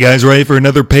Guys ready for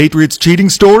another Patriots cheating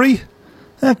story?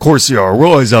 Of course you are. We're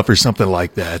always up for something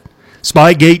like that.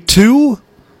 Spygate 2?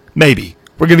 Maybe.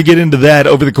 We're going to get into that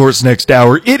over the course of the next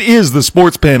hour. It is the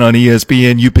Sports Pen on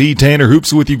ESPN UP. Tanner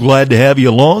Hoops with you. Glad to have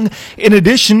you along. In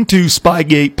addition to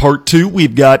Spygate Part 2,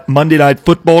 we've got Monday Night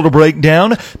Football to break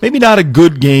down. Maybe not a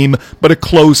good game, but a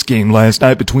close game last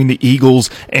night between the Eagles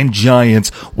and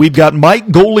Giants. We've got Mike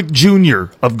Golic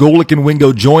Jr. of Golic and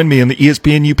Wingo join me on the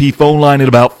ESPN UP phone line in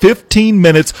about 15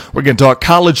 minutes. We're going to talk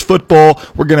college football.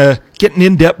 We're going to get an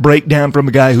in-depth breakdown from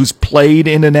a guy who's played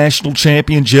in a national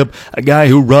championship, a guy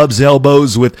who rubs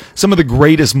elbows with some of the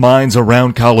greatest minds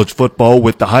around college football,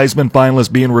 with the Heisman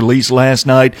finalists being released last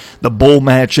night. The bowl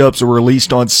matchups are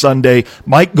released on Sunday.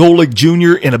 Mike Golic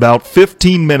Jr. in about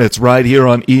 15 minutes right here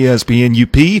on ESPN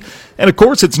UP. And, of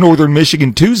course, it's Northern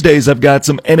Michigan Tuesdays. I've got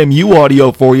some NMU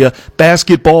audio for you.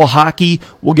 Basketball, hockey,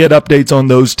 we'll get updates on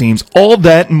those teams. All of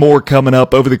that and more coming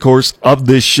up over the course of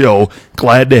this show.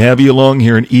 Glad to have you along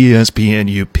here in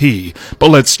ESPN UP. But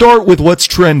let's start with what's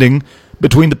trending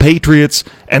between the Patriots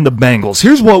and the Bengals.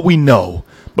 Here's what we know.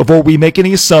 Before we make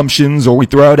any assumptions or we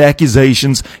throw out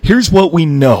accusations, here's what we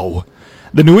know.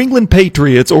 The New England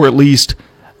Patriots, or at least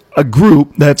a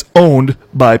group that's owned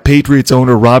by Patriots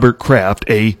owner Robert Kraft,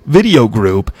 a video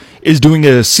group, is doing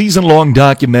a season-long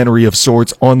documentary of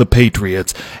sorts on the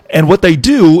Patriots. And what they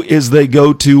do is they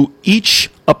go to each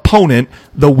opponent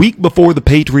the week before the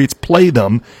Patriots play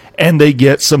them, and they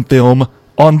get some film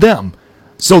on them.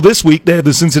 So this week, they have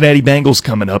the Cincinnati Bengals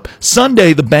coming up.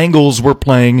 Sunday, the Bengals were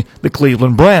playing the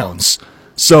Cleveland Browns.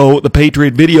 So the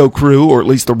Patriot video crew, or at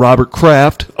least the Robert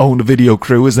Kraft-owned video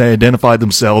crew, as they identified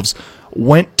themselves,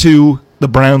 went to the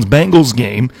Browns-Bengals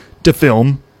game to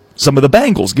film some of the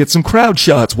Bengals, get some crowd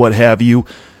shots, what have you.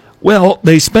 Well,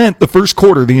 they spent the first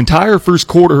quarter, the entire first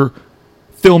quarter,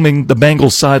 filming the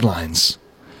Bengals sidelines.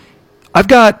 I've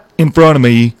got in front of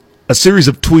me a series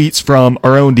of tweets from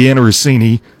our own Deanna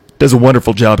Rossini, does a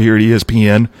wonderful job here at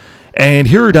ESPN. And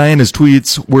here are Diana's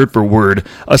tweets word for word.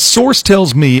 A source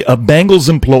tells me a Bengals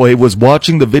employee was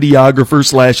watching the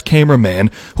videographer/cameraman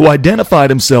who identified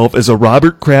himself as a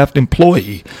Robert Kraft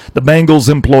employee. The Bengals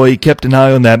employee kept an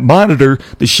eye on that monitor.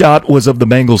 The shot was of the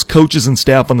Bengals coaches and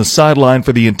staff on the sideline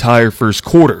for the entire first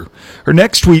quarter. Her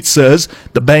next tweet says,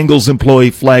 the Bengals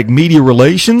employee flagged media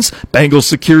relations. Bengals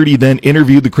security then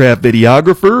interviewed the Kraft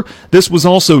videographer. This was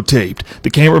also taped. The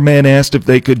cameraman asked if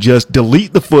they could just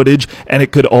delete the footage and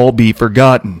it could all be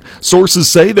forgotten. Sources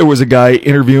say there was a guy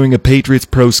interviewing a Patriots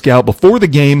pro scout before the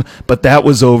game, but that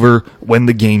was over when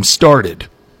the game started.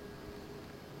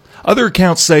 Other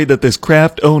accounts say that this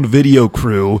Kraft-owned video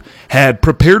crew had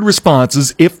prepared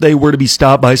responses if they were to be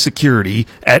stopped by security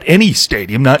at any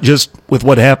stadium, not just with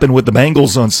what happened with the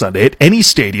Bengals on Sunday, at any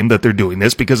stadium that they're doing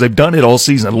this, because they've done it all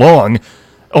season long.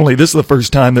 Only this is the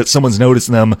first time that someone's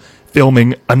noticed them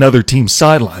filming another team's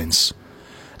sidelines.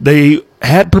 They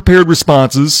had prepared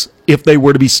responses if they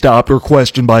were to be stopped or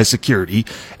questioned by security,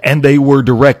 and they were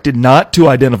directed not to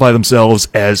identify themselves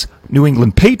as New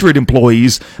England Patriot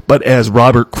employees, but as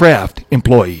Robert Kraft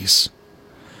employees.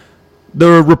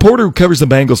 The reporter who covers the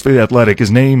Bengals for The Athletic,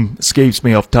 his name escapes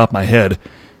me off the top of my head,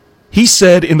 he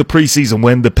said in the preseason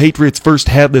when the Patriots first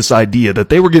had this idea that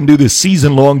they were going to do this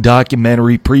season-long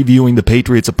documentary previewing the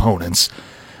Patriots' opponents,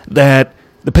 that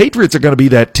the Patriots are going to be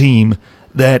that team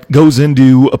that goes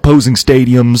into opposing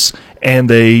stadiums and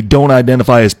they don't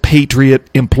identify as Patriot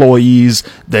employees.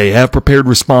 They have prepared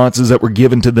responses that were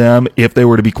given to them if they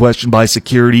were to be questioned by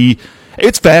security.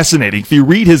 It's fascinating. If you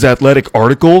read his Athletic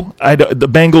article, the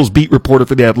Bengals beat reporter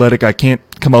for The Athletic, I can't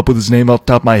come up with his name off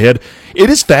the top of my head. It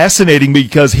is fascinating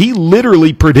because he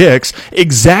literally predicts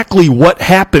exactly what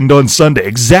happened on Sunday,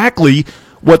 exactly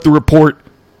what the report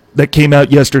that came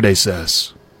out yesterday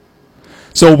says.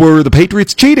 So were the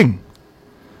Patriots cheating?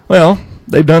 Well,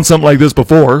 they've done something like this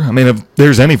before. I mean, if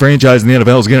there's any franchise in the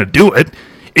NFL that's going to do it,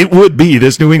 it would be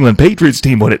this New England Patriots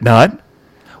team, would it not?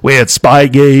 We had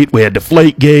Spygate, we had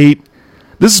Deflategate.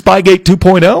 This is Spygate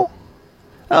 2.0?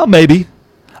 Oh, maybe.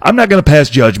 I'm not going to pass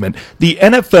judgment. The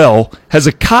NFL has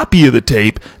a copy of the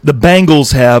tape. The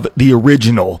Bengals have the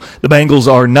original. The Bengals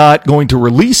are not going to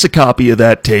release a copy of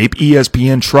that tape.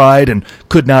 ESPN tried and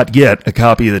could not get a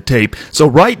copy of the tape. So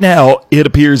right now, it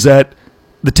appears that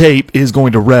the tape is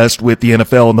going to rest with the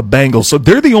NFL and the Bengals. So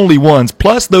they're the only ones,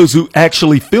 plus those who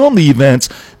actually film the events,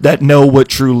 that know what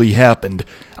truly happened.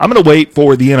 I'm going to wait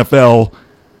for the NFL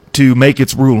to make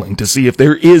its ruling to see if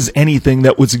there is anything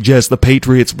that would suggest the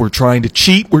Patriots were trying to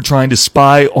cheat, were trying to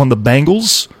spy on the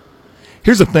Bengals.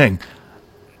 Here's the thing.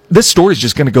 This story is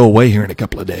just going to go away here in a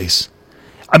couple of days.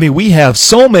 I mean, we have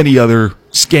so many other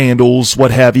scandals, what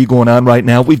have you, going on right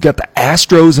now. We've got the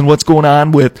Astros and what's going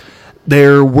on with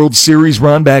their World Series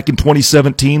run back in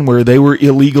 2017 where they were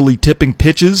illegally tipping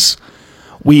pitches.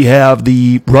 We have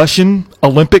the Russian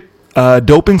Olympic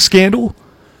doping scandal.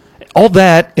 All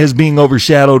that is being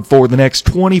overshadowed for the next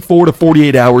 24 to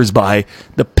 48 hours by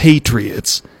the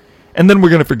Patriots. And then we're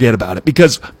going to forget about it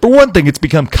because, for one thing, it's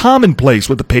become commonplace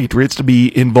with the Patriots to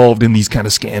be involved in these kind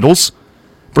of scandals.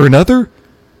 For another,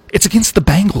 it's against the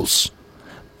Bengals.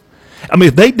 I mean,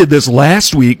 if they did this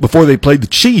last week before they played the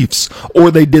Chiefs, or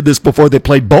they did this before they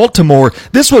played Baltimore,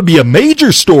 this would be a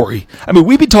major story. I mean,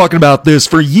 we'd be talking about this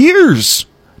for years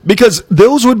because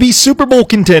those would be Super Bowl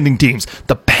contending teams.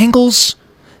 The Bengals?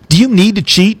 Do you need to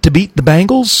cheat to beat the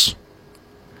Bengals?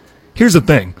 Here's the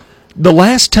thing. The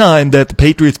last time that the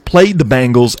Patriots played the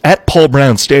Bengals at Paul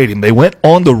Brown Stadium, they went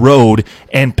on the road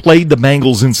and played the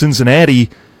Bengals in Cincinnati,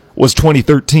 was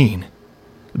 2013.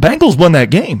 The Bengals won that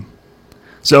game.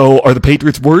 So are the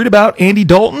Patriots worried about Andy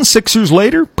Dalton 6 years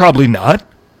later? Probably not.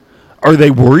 Are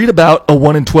they worried about a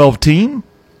 1-12 team?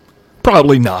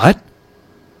 Probably not.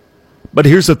 But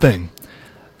here's the thing.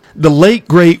 The late,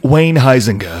 great Wayne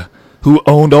Huizenga, who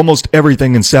owned almost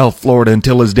everything in South Florida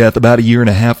until his death about a year and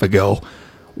a half ago,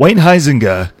 Wayne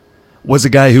Huizenga was a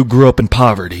guy who grew up in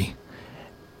poverty,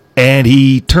 and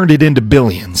he turned it into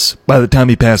billions by the time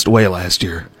he passed away last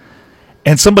year.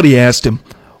 And somebody asked him,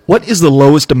 what is the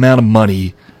lowest amount of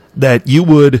money that you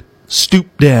would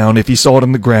stoop down if you saw it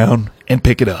on the ground and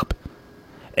pick it up?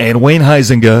 And Wayne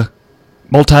Huizenga,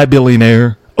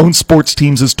 multi-billionaire, owns sports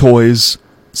teams as toys,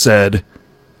 said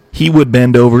he would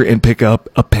bend over and pick up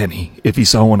a penny if he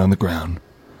saw one on the ground.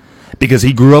 Because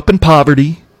he grew up in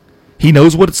poverty. He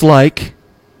knows what it's like.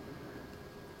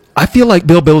 I feel like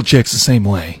Bill Belichick's the same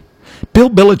way. Bill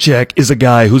Belichick is a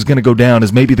guy who's going to go down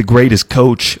as maybe the greatest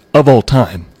coach of all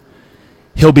time.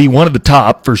 He'll be one of the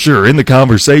top, for sure, in the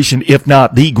conversation, if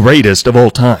not the greatest of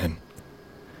all time.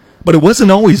 But it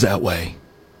wasn't always that way.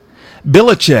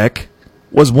 Belichick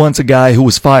was once a guy who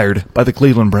was fired by the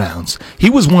Cleveland Browns. He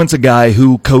was once a guy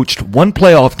who coached one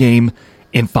playoff game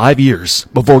in 5 years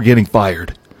before getting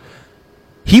fired.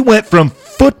 He went from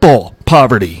football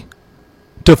poverty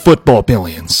to football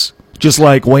billions, just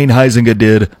like Wayne Huizenga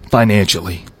did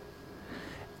financially.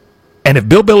 And if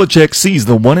Bill Belichick sees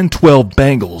the 1-12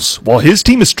 Bengals, while his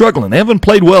team is struggling, they haven't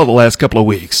played well the last couple of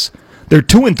weeks. They're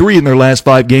 2-3 in their last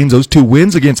 5 games, those 2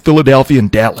 wins against Philadelphia and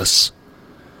Dallas.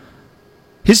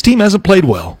 His team hasn't played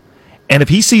well. And if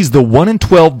he sees the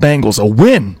 1-12 Bengals, a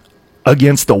win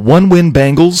against the 1-win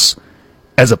Bengals,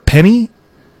 as a penny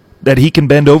that he can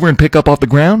bend over and pick up off the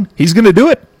ground, he's going to do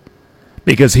it.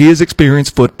 Because he has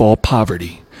experienced football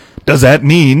poverty. Does that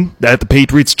mean that the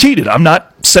Patriots cheated? I'm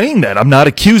not saying that. I'm not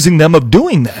accusing them of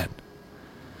doing that.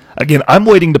 Again, I'm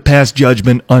waiting to pass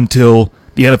judgment until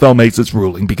the NFL makes its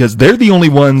ruling because they're the only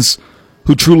ones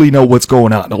who truly know what's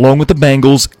going on, along with the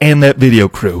Bengals and that video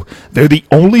crew. They're the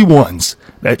only ones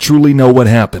that truly know what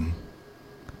happened.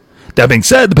 That being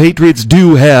said, the Patriots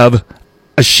do have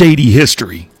a shady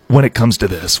history when it comes to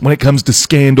this, when it comes to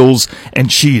scandals and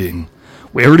cheating.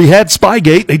 We already had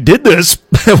Spygate. They did this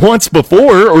once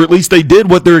before, or at least they did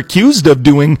what they're accused of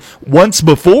doing once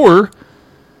before.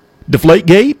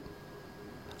 Deflategate?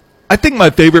 I think my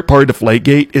favorite part of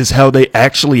Deflategate is how they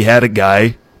actually had a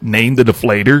guy named the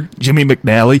Deflator, Jimmy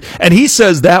McNally, and he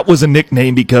says that was a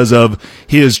nickname because of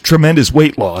his tremendous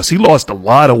weight loss. He lost a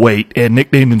lot of weight and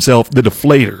nicknamed himself the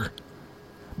Deflator.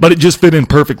 But it just fit in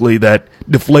perfectly that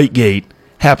Deflategate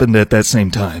happened at that same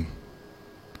time.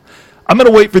 I'm going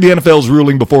to wait for the NFL's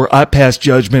ruling before I pass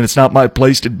judgment. It's not my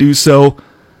place to do so.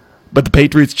 But the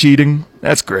Patriots cheating,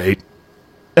 that's great.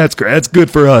 That's great. That's good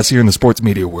for us here in the sports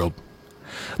media world.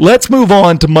 Let's move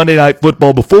on to Monday Night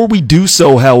Football. Before we do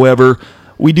so, however,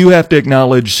 we do have to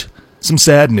acknowledge some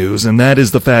sad news, and that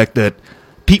is the fact that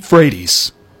Pete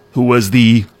Frates, who was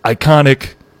the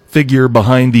iconic figure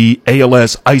behind the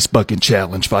ALS Ice Bucket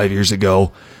Challenge 5 years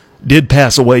ago, did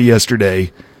pass away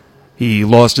yesterday. He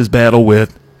lost his battle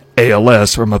with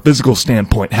ALS from a physical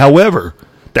standpoint. However,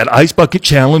 that Ice Bucket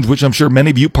Challenge, which I'm sure many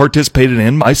of you participated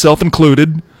in, myself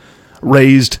included,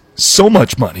 raised so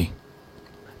much money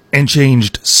and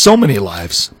changed so many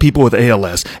lives, people with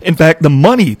ALS. In fact, the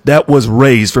money that was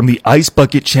raised from the Ice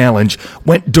Bucket Challenge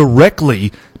went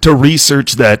directly to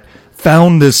research that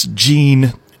found this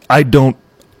gene. I don't,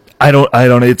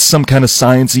 it's some kind of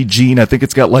sciencey gene. I think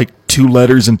it's got like 2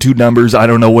 letters and 2 numbers. I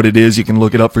don't know what it is. You can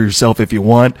look it up for yourself if you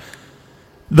want.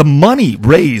 The money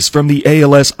raised from the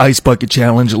ALS Ice Bucket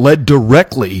Challenge led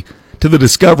directly to the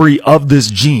discovery of this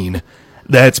gene.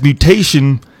 That's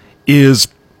mutation is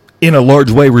in a large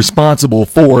way responsible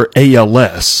for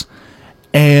ALS.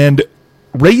 And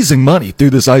raising money through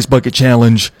this Ice Bucket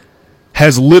Challenge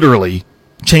has literally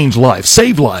change lives,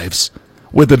 save lives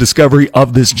with the discovery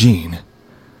of this gene.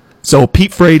 So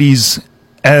Pete Frates,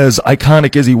 as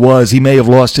iconic as he may have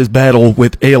lost his battle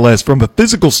with ALS from a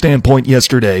physical standpoint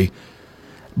yesterday,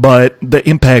 but the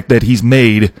impact that he's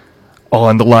made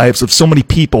on the lives of so many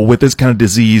people with this kind of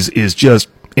disease is just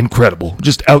incredible,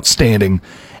 just outstanding.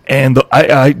 And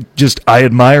I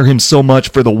admire him so much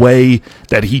for the way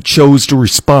that he chose to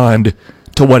respond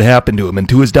to what happened to him and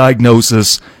to his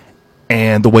diagnosis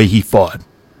and the way he fought.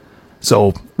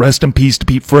 So rest in peace to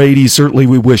Pete Frates. Certainly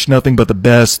we wish nothing but the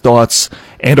best. Thoughts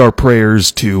and our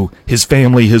prayers to his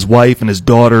family, his wife, and his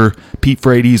daughter. Pete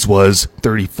Frates was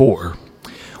 34.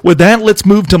 With that, let's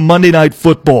move to Monday Night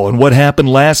Football and what happened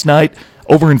last night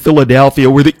over in Philadelphia,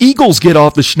 where the Eagles get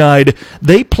off the schneid.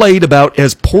 They played about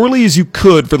as poorly as you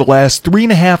could for the last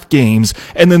 3.5 games,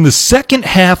 and then the second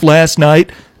half last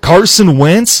night, Carson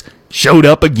Wentz showed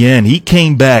up again. He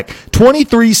came back.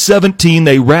 23-17,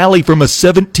 they rally from a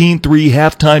 17-3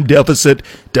 halftime deficit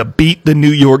to beat the New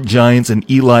York Giants and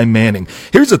Eli Manning.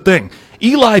 Here's the thing.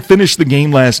 Eli finished the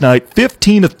game last night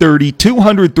 15-30,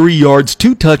 203 yards,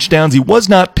 2 touchdowns. He was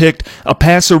not picked, a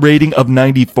passer rating of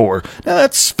 94. Now,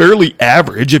 that's fairly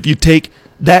average if you take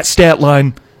that stat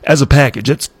line as a package.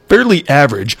 It's fairly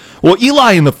average. Well,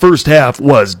 Eli in the first half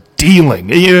was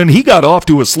dealing, and he got off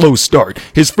to a slow start.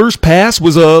 His first pass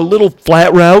was a little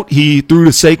flat route. He threw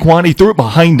to Saquon. He threw it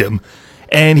behind him,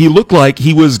 and he looked like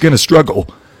he was going to struggle.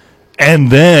 And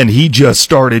then he just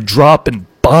started dropping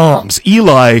bombs.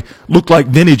 Eli looked like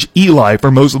vintage Eli for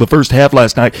most of the first half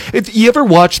last night. You ever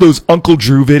watch those Uncle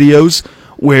Drew videos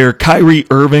where Kyrie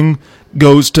Irving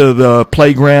goes to the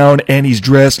playground and he's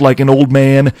dressed like an old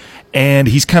man and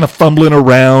he's kind of fumbling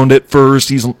around at first.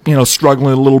 He's,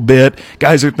 struggling a little bit.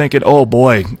 Guys are thinking, oh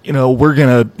boy, we're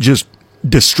going to just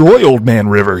destroy Old Man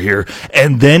River here.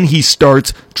 And then he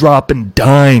starts dropping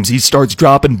dimes. He starts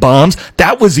dropping bombs.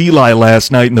 That was Eli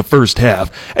last night in the first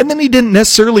half. And then he didn't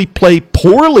necessarily play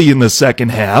poorly in the second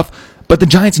half, but the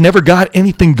Giants never got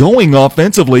anything going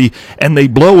offensively, and they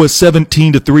blow a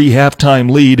 17-3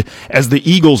 halftime lead as the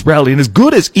Eagles rally. And as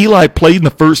good as Eli played in the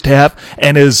first half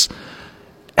and as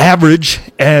average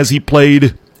as he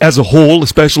played as a whole,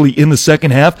 especially in the second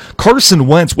half, Carson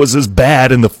Wentz was as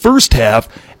bad in the first half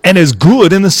and as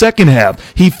good in the second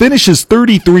half. He finishes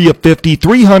 33 of 50,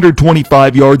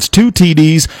 325 yards, 2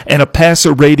 TDs, and a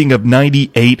passer rating of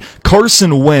 98.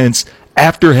 Carson Wentz,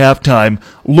 after halftime,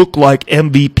 looked like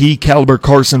MVP caliber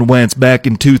Carson Wentz back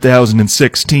in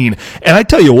 2016. And I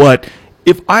tell you what,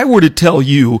 if I were to tell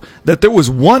you that there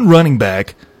was one running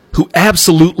back who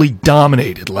absolutely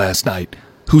dominated last night,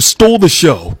 who stole the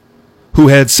show, who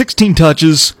had 16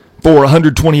 touches for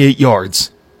 128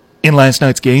 yards in last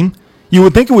night's game, you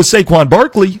would think it was Saquon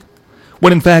Barkley,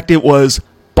 when in fact it was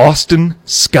Boston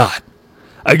Scott,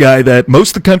 a guy that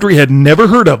most of the country had never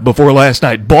heard of before last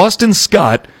night. Boston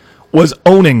Scott was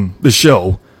owning the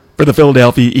show for the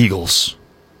Philadelphia Eagles.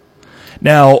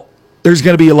 Now, there's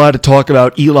going to be a lot of talk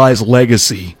about Eli's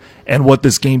legacy and what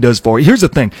this game does for you. Here's the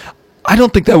thing. I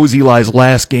don't think that was Eli's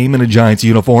last game in a Giants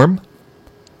uniform.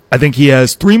 I think he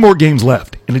has 3 more games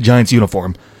left in a Giants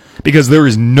uniform because there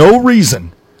is no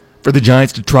reason for the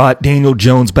Giants to trot Daniel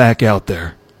Jones back out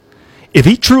there. If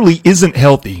he truly isn't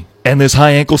healthy and this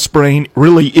high ankle sprain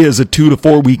really is a 2 to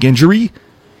 4 week injury,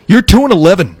 you're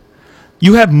 2-11.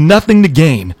 You have nothing to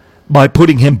gain by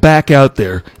putting him back out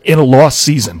there in a lost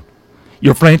season.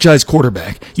 Your franchise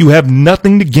quarterback. You have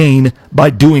nothing to gain by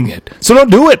doing it. So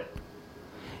don't do it.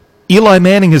 Eli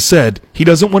Manning has said he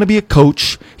doesn't want to be a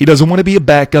coach. He doesn't want to be a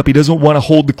backup. He doesn't want to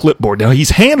hold the clipboard. Now,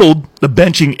 he's handled the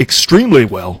benching extremely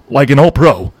well, like an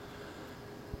all-pro.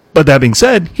 But that being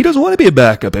said, he doesn't want to be a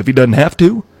backup if he doesn't have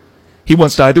to. He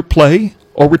wants to either play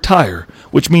or retire,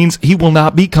 which means he will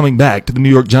not be coming back to the New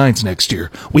York Giants next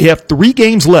year. We have 3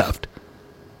 games left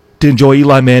to enjoy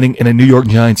Eli Manning in a New York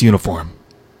Giants uniform.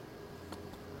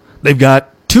 They've got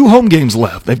 2 home games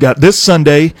left. They've got this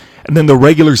Sunday and then the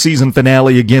regular season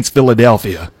finale against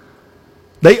Philadelphia.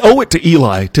 They owe it to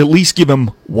Eli to at least give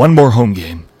him 1 more home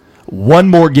game, 1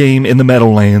 more game in the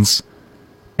Meadowlands,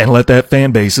 and let that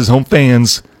fan base, his home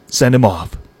fans, send him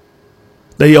off.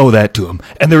 They owe that to him.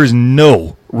 And there is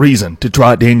no reason to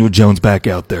trot Daniel Jones back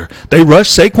out there. They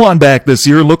rushed Saquon back this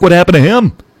year. Look what happened to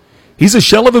him. He's a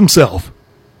shell of himself.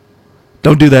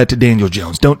 Don't do that to Daniel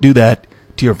Jones. Don't do that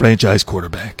to your franchise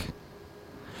quarterback.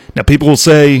 Now, people will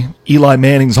say Eli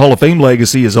Manning's Hall of Fame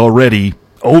legacy is already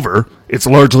over. It's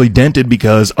largely dented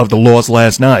because of the loss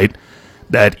last night.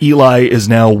 That Eli is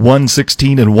now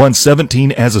 116 and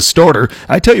 117 as a starter.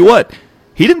 I tell you what,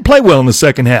 he didn't play well in the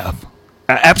second half.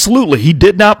 Absolutely, he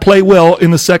did not play well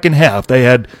in the second half. They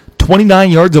had 29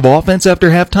 yards of offense after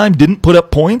halftime, didn't put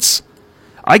up points.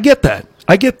 I get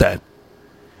that.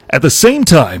 At the same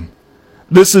time,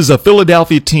 this is a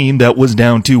Philadelphia team that was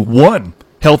down to one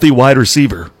healthy wide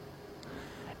receiver.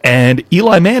 And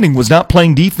Eli Manning was not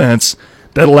playing defense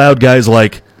that allowed guys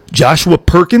like Joshua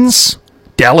Perkins,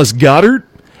 Dallas Goedert,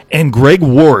 and Greg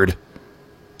Ward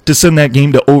to send that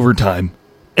game to overtime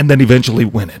and then eventually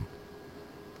win it.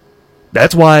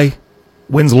 That's why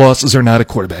wins-losses are not a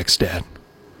quarterback stat.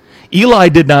 Eli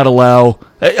did not allow...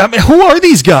 I mean, who are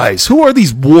these guys? Who are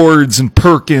these Wards and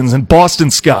Perkins and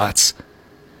Boston Scotts?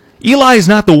 Eli is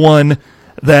not the one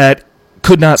that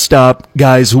could not stop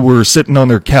guys who were sitting on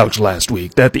their couch last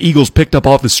week, that the Eagles picked up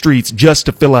off the streets just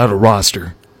to fill out a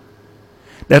roster.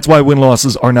 That's why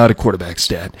win-losses are not a quarterback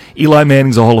stat. Eli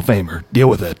Manning's a Hall of Famer. Deal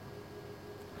with it.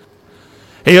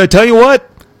 Hey, I tell you what,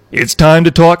 it's time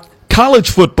to talk college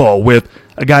football with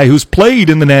a guy who's played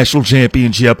in the national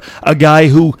championship, a guy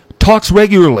who talks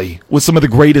regularly with some of the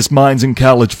greatest minds in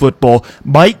college football,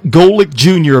 Mike Golic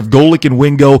Jr. of Golic and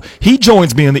Wingo. He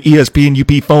joins me on the ESPN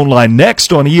UP phone line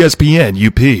next on ESPN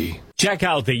UP. Check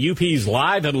out the UP's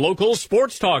live and local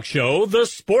sports talk show, The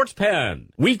Sports Pen.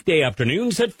 Weekday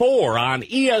afternoons at 4 on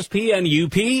ESPN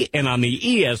UP and on the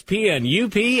ESPN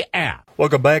UP app.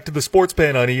 Welcome back to the Sports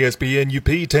Pen on ESPN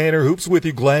UP. Tanner Hoops with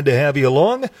you. Glad to have you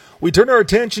along. We turn our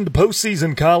attention to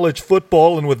postseason college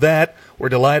football, and with that, we're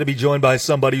delighted to be joined by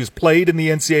somebody who's played in the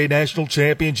NCAA National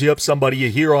Championship, somebody you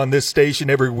hear on this station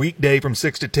every weekday from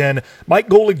 6 to 10. Mike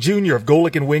Golic Jr. of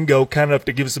Golic and Wingo, kind enough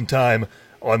to give us some time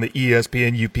on the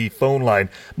ESPN UP phone line.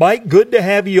 Mike, good to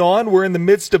have you on. We're in the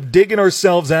midst of digging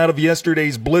ourselves out of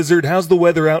yesterday's blizzard. How's the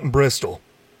weather out in Bristol?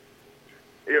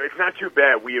 It's not too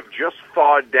bad. We have just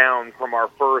thawed down from our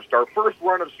first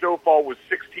run of snowfall was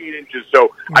 16 inches,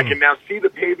 so I can now see the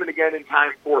pavement again in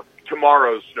time for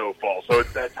tomorrow's snowfall. So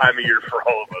it's that time of year for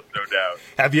all of us, no doubt.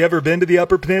 Have you ever been to the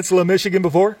Upper Peninsula of Michigan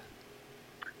before?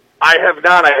 I have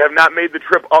not. I have not made the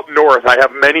trip up north. I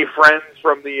have many friends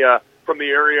from the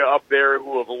area up there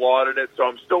who have lauded it, so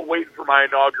I'm still waiting for my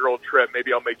inaugural trip.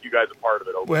 Maybe I'll make you guys a part of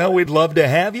it. Hopefully. Well, we'd love to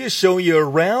have you, show you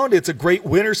around. It's a great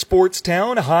winter sports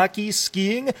town, hockey,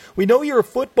 skiing. We know you're a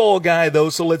football guy, though,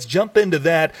 so let's jump into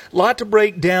that. A lot to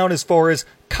break down as far as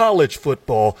college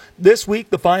football. This week,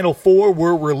 the Final Four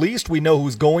were released. We know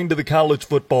who's going to the college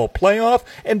football playoff,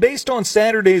 and based on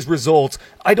Saturday's results,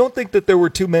 I don't think that there were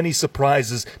too many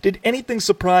surprises. Did anything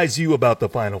surprise you about the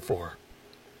Final Four?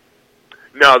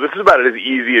 No, this is about as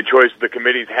easy a choice the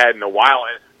committee's had in a while,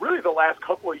 and really the last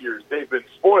couple of years they've been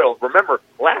spoiled. Remember,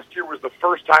 last year was the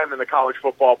first time in the college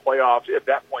football playoffs, at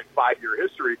that point 5-year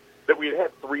history, that we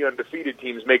had 3 undefeated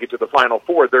teams make it to the Final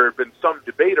Four. There had been some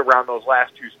debate around those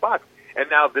last 2 spots, and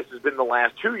now this has been the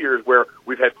last 2 years where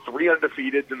we've had 3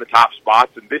 undefeateds in the top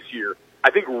spots, and this year,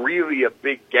 I think really a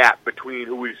big gap between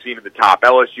who we've seen at the top,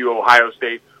 LSU, Ohio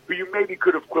State, who you maybe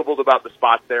could have quibbled about the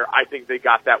spots there. I think they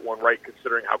got that one right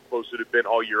considering how close it had been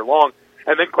all year long.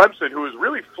 And then Clemson, who has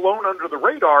really flown under the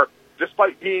radar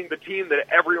despite being the team that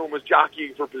everyone was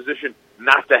jockeying for position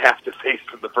not to have to face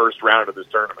in the first round of this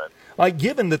tournament.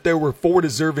 Given that there were 4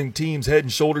 deserving teams head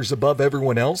and shoulders above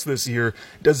everyone else this year,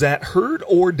 does that hurt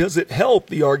or does it help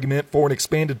the argument for an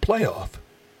expanded playoff?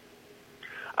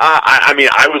 I mean,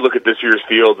 I would look at this year's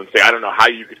field and say, I don't know how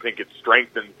you could think it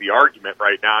strengthens the argument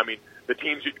right now. I mean, the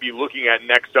teams you'd be looking at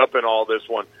next up in all this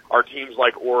one are teams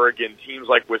like Oregon, teams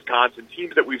like Wisconsin,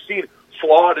 teams that we've seen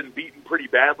flawed and beaten pretty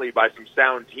badly by some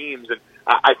sound teams. And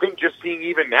I think just seeing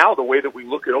even now the way that we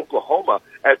look at Oklahoma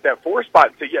at that 4 spot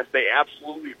and say, yes, they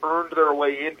absolutely earned their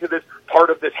way into this. Part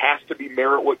of this has to be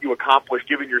merit what you accomplish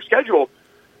given your schedule.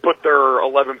 But they're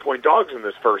 11-point dogs in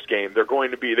this first game. They were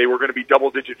going to be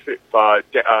double-digit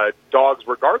dogs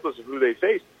regardless of who they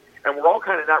faced. And we're all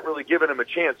kind of not really giving them a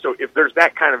chance. So if there's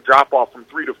that kind of drop-off from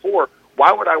 3 to 4,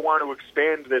 why would I want to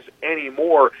expand this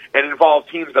anymore and involve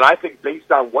teams that I think,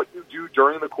 based on what you do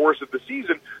during the course of the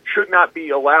season, should not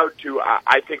be allowed to,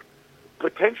 I think,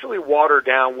 potentially water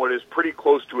down what is pretty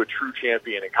close to a true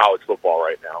champion in college football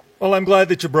right now. Well, I'm glad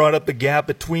that you brought up the gap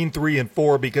between 3 and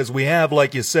 4 because we have,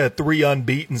 like you said, 3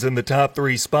 unbeatens in the top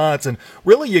 3 spots, and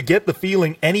really you get the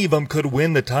feeling any of them could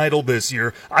win the title this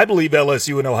year. I believe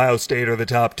LSU and Ohio State are the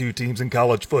top 2 teams in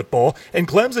college football, and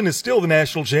Clemson is still the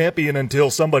national champion until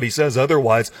somebody says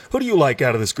otherwise. Who do you like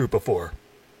out of this group of 4?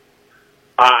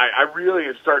 I really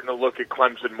am starting to look at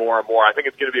Clemson more and more. I think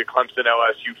it's going to be a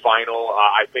Clemson-LSU final.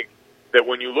 I think that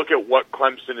when you look at what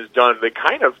Clemson has done, they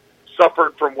kind of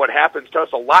suffered from what happens to us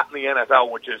a lot in the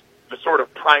NFL, which is the sort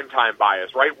of primetime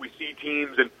bias, right? We see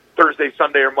teams in Thursday,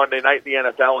 Sunday, or Monday night in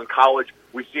the NFL and college.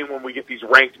 We see them when we get these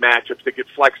ranked matchups that get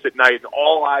flexed at night, and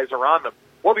all eyes are on them.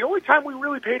 Well, the only time we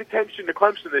really paid attention to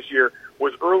Clemson this year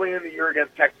was early in the year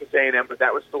against Texas A&M, but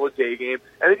that was still a day game.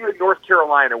 And then you had North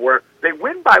Carolina, where they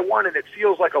win by 1 and it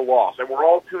feels like a loss. And we're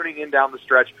all tuning in down the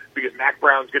stretch because Mac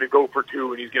Brown's going to go for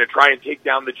 2 and he's going to try and take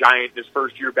down the Giant in his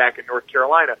first year back in North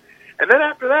Carolina. And then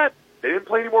after that, they didn't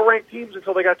play any more ranked teams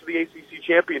until they got to the ACC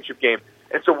championship game.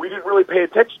 And so we didn't really pay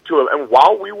attention to them. And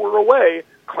while we were away,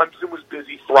 Clemson was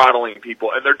busy throttling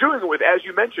people. And they're doing it with, as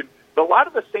you mentioned, a lot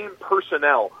of the same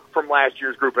personnel from last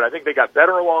year's group. And I think they got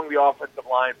better along the offensive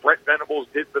line. Brent Venables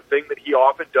did the thing that he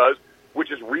often does,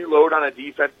 which is reload on a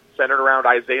defense centered around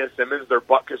Isaiah Simmons, their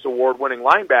Butkus Award-winning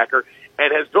linebacker,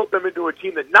 and has built them into a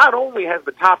team that not only has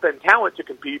the top-end talent to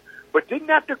compete, but didn't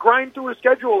have to grind through a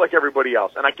schedule like everybody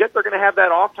else. And I get they're going to have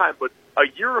that off time, but a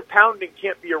year of pounding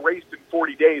can't be erased in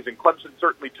 40 days, and Clemson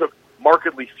certainly took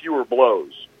markedly fewer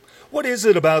blows. What is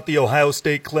it about the Ohio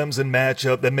State-Clemson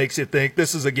matchup that makes you think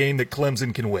this is a game that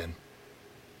Clemson can win?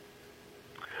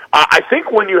 I think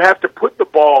when you have to put the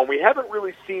ball, and we haven't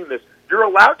really seen this, you're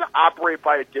allowed to operate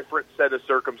by a different set of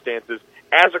circumstances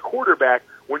as a quarterback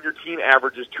when your team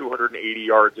averages 280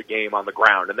 yards a game on the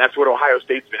ground. And that's what Ohio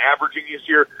State's been averaging this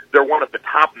year. They're one of the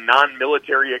top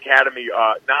non-military academy,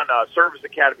 non-service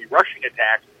academy rushing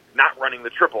attacks, not running the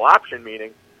triple option,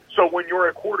 meaning. So when you're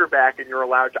a quarterback and you're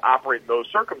allowed to operate in those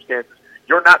circumstances,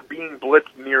 you're not being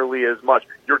blitzed nearly as much.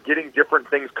 You're getting different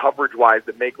things coverage-wise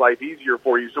that make life easier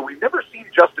for you. So we've never seen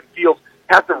Justin Fields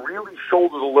have to really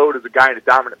shoulder the load as a guy in a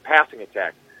dominant passing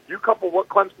attack. You couple what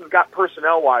Clemson's got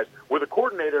personnel-wise with a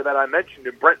coordinator that I mentioned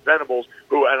in Brent Venables,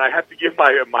 who, and I have to give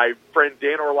my friend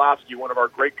Dan Orlovsky, one of our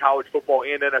great college football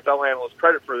and NFL analysts,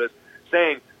 credit for this,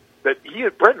 saying that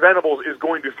Brent Venables is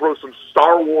going to throw some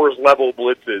Star Wars-level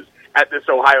blitzes at this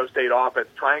Ohio State offense,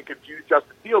 try and confuse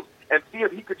Justin Fields, and see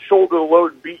if he could shoulder the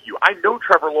load and beat you. I know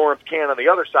Trevor Lawrence can on the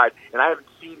other side, and I haven't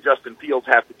seen Justin Fields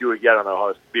have to do it yet on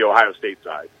the Ohio State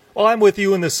side. Well, I'm with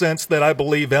you in the sense that I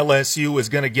believe LSU is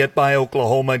going to get by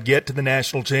Oklahoma and get to the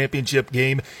national championship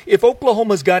game. If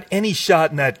Oklahoma's got any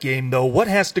shot in that game, though, what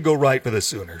has to go right for the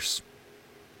Sooners?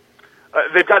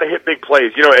 They've got to hit big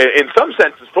plays. You know, in some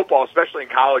senses, football, especially in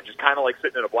college, is kind of like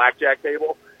sitting at a blackjack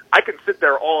table. I can sit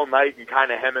there all night and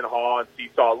kind of hem and haw and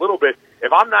seesaw a little bit.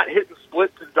 If I'm not hitting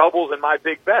splits and doubles in my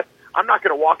big bets, I'm not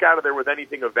going to walk out of there with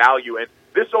anything of value. And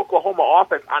this Oklahoma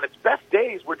offense, on its best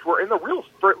days, which were in the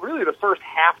really the first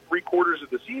half, 3 quarters of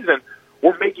the season,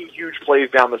 we're making huge plays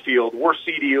down the field.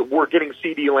 We're getting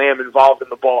CD Lamb involved in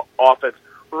the ball offense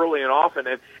early and often.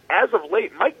 And as of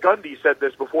late, Mike Gundy said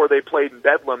this before they played in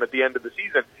Bedlam at the end of the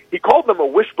season. He called them a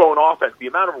wishbone offense. The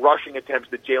amount of rushing attempts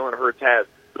that Jalen Hurts has,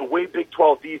 the way Big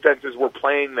 12 defenses were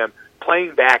playing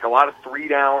back, a lot of three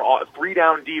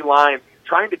down D lines,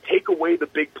 trying to take away the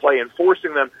big play and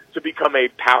forcing them to become a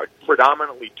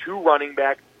predominantly 2 running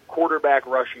back, quarterback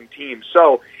rushing team.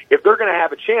 So if they're going to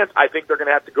have a chance, I think they're going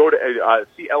to have to go to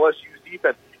see LSU's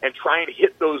defense and try and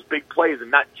hit those big plays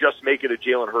and not just make it a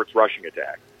Jalen Hurts rushing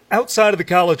attack. Outside of the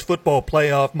college football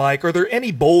playoff, Mike, are there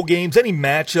any bowl games, any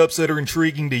matchups that are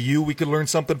intriguing to you we could learn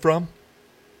something from?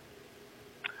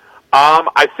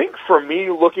 I think for me,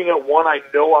 looking at one I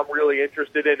know I'm really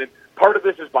interested in, and part of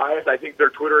this is bias. I think their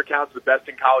Twitter account's the best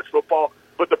in college football,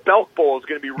 but the Belk Bowl is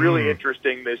going to be really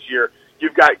interesting this year.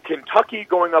 You've got Kentucky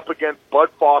going up against Bud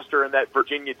Foster and that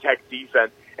Virginia Tech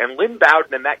defense, and Lynn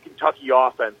Bowden and that Kentucky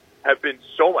offense have been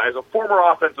as a former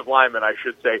offensive lineman, I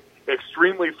should say,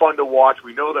 extremely fun to watch.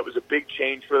 We know that was a big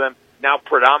change for them. Now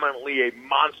predominantly a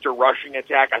monster rushing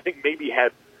attack. I think maybe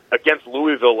had against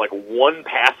Louisville like 1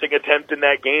 passing attempt in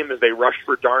that game as they rushed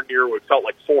for darn near what felt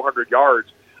like 400 yards.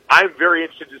 I'm very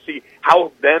interested to see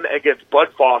how them against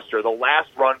Bud Foster, the last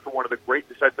run for one of the great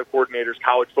defensive coordinators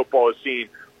college football has seen,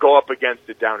 go up against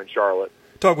it down in Charlotte.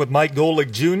 Talk with Mike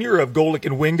Golick Jr. of Golick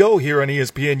and Wingo here on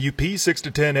ESPN UP 6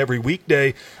 to 10 every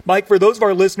weekday. Mike, for those of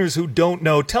our listeners who don't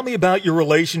know, tell me about your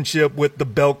relationship with the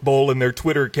Belk Bowl and their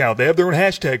Twitter account. They have their own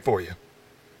hashtag for you.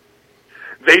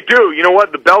 They do. You know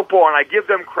what? The Belk Bowl, and I give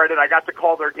them credit. I got to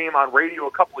call their game on radio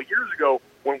a couple of years ago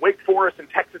when Wake Forest and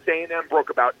Texas A&M broke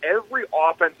about every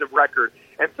offensive record.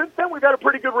 And since then, we've had a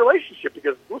pretty good relationship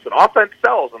because, listen, offense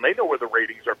sells, and they know where the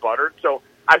ratings are buttered. So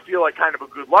I feel like kind of a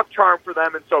good luck charm for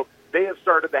them. And so they have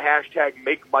started the hashtag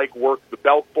Make Mike Work, the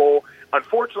Belk Bowl.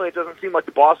 Unfortunately, it doesn't seem like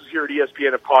the bosses here at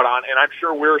ESPN have caught on, and I'm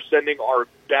sure we're sending our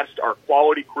best, our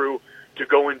quality crew to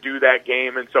go and do that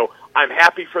game. And so I'm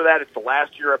happy for that. It's the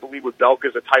last year, I believe, with Belk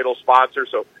as a title sponsor,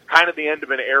 so kind of the end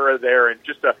of an era there, and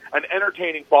just an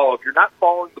entertaining follow. If you're not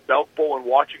following the Belk Bowl and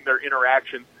watching their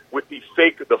interactions with the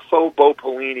faux Bo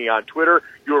Pelini on Twitter,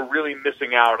 you're really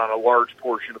missing out on a large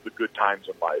portion of the good times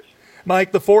in life.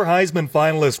 Mike, the 4 Heisman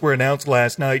finalists were announced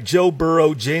last night. Joe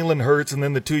Burrow, Jalen Hurts, and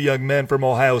then the 2 young men from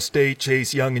Ohio State,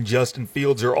 Chase Young and Justin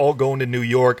Fields, are all going to New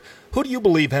York. Who do you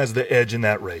believe has the edge in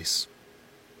that race?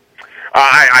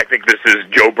 I think this is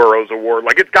Joe Burrow's award.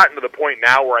 Like, it's gotten to the point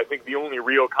now where I think the only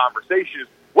real conversation is,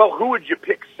 well, who would you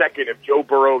pick second if Joe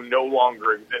Burrow no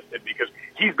longer existed? Because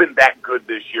he's been that good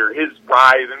this year. His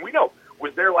rise, and we know,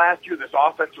 was there last year. This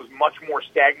offense was much more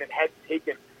stagnant, had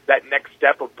taken that next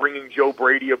step of bringing Joe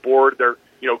Brady aboard. They're,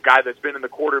 guy that's been in the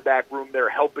quarterback room there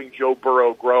helping Joe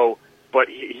Burrow grow. But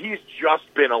he's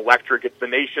just been electric. It's the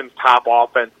nation's top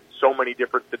offense in so many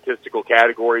different statistical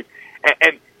categories.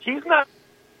 And he's not –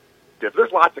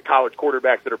 there's lots of college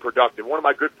quarterbacks that are productive. One of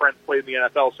my good friends played in the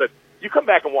NFL said, you come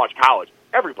back and watch college,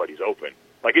 everybody's open.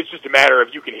 Like, it's just a matter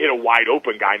of you can hit a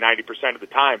wide-open guy 90% of the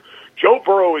time. Joe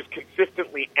Burrow is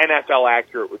consistently NFL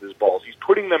accurate with his balls. He's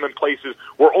putting them in places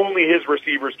where only his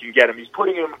receivers can get him. He's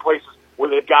putting them in places where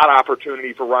they've got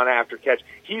opportunity for run after catch.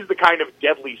 He's the kind of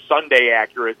deadly Sunday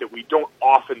accurate that we don't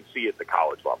often see at the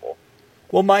college level.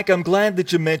 Well, Mike, I'm glad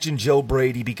that you mentioned Joe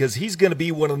Brady because he's going to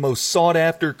be one of the most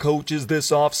sought-after coaches this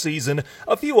offseason.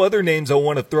 A few other names I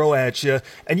want to throw at you,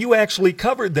 and you actually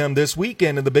covered them this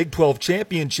weekend in the Big 12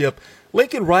 Championship.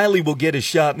 Lincoln Riley will get a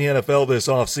shot in the NFL this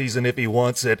offseason if he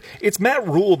wants it. It's Matt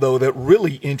Rule, though, that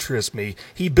really interests me.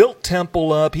 He built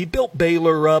Temple up. He built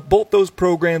Baylor up. Both those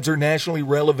programs are nationally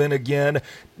relevant again.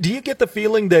 Do you get the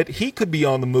feeling that he could be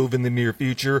on the move in the near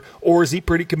future, or is he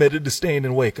pretty committed to staying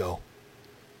in Waco?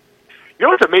 You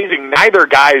know what's amazing? Neither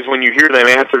guys, when you hear them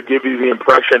answer, give you the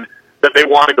impression that they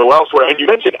want to go elsewhere. And you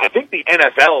mentioned, I think the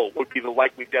NFL would be the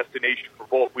likely destination for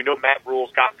both. We know Matt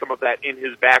Rule's got some of that in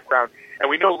his background. And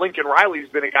we know Lincoln Riley's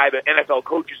been a guy that NFL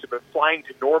coaches have been flying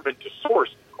to Norman to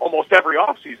source almost every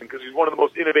offseason because he's one of the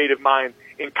most innovative minds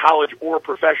in college or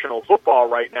professional football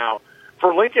right now.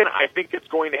 For Lincoln, I think it's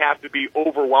going to have to be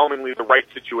overwhelmingly the right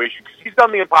situation because he's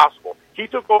done the impossible. He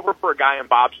took over for a guy in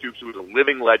Bob Stoops who was a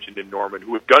living legend in Norman,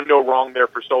 who had done no wrong there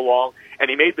for so long, and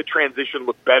he made the transition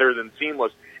look better than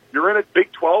seamless. You're in a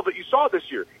Big 12 that you saw this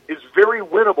year is very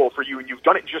winnable for you, and you've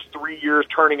done it in just 3 years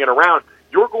turning it around.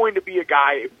 You're going to be a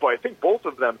guy, but I think both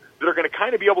of them, that are going to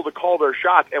kind of be able to call their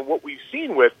shots. And what we've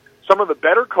seen with some of the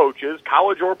better coaches,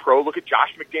 college or pro, look at Josh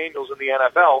McDaniels in the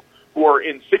NFL, who are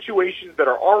in situations that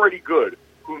are already good,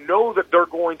 who know that they're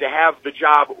going to have the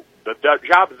job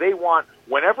they want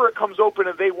whenever it comes open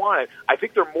and they want it. I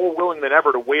think they're more willing than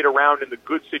ever to wait around in the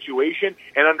good situation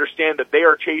and understand that they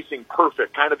are chasing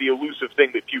perfect, kind of the elusive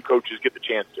thing that few coaches get the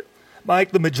chance to.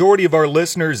 Mike, the majority of our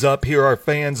listeners up here are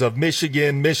fans of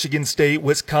Michigan, Michigan State,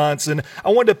 Wisconsin. I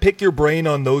wanted to pick your brain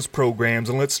on those programs,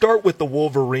 and let's start with the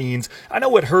Wolverines. I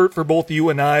know it hurt for both you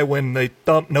and I when they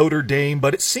thumped Notre Dame,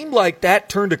 but it seemed like that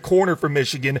turned a corner for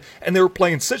Michigan, and they were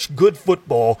playing such good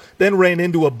football, then ran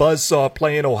into a buzzsaw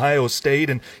playing Ohio State,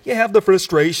 and you have the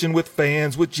frustration with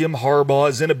fans with Jim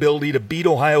Harbaugh's inability to beat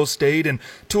Ohio State and,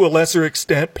 to a lesser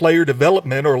extent, player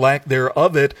development or lack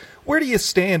thereof it. Where do you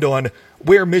stand on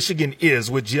where Michigan is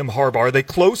with Jim Harbaugh? Are they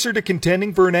closer to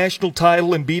contending for a national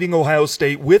title and beating Ohio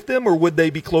State with them, or would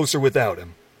they be closer without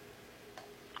him?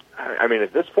 I mean,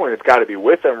 at this point, it's got to be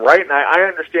with him, right? And I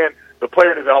understand the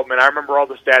player development. I remember all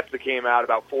the stats that came out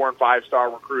about 4- and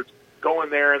 5-star recruits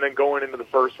going there and then going into the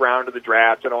first round of the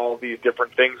draft and all of these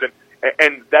different things.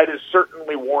 And that is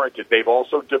certainly warranted. They've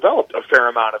also developed a fair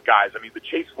amount of guys. I mean, the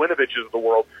Chase Winoviches of the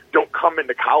world don't come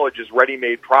into college as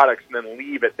ready-made products and then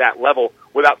leave at that level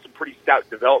without some pretty stout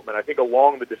development. I think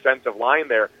along the defensive line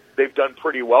there, they've done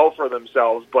pretty well for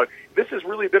themselves. But this has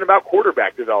really been about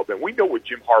quarterback development. We know what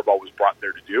Jim Harbaugh was brought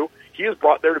there to do. He is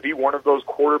brought there to be one of those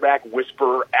quarterback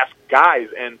whisperer-esque guys.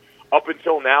 And up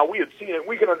until now, we had seen it.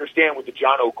 We can understand with the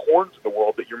John O'Corns of the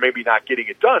world that you're maybe not getting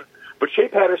it done. But Shea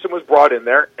Patterson was brought in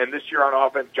there, and this year on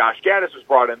offense, Josh Gaddis was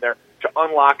brought in there to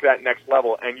unlock that next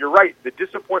level. And you're right, the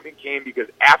disappointment came because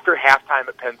after halftime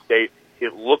at Penn State,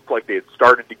 it looked like they had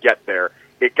started to get there.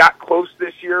 It got close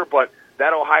this year, but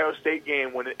that Ohio State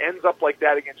game, when it ends up like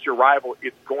that against your rival,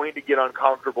 it's going to get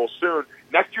uncomfortable soon.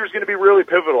 Next year is going to be really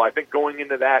pivotal. I think going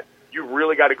into that, you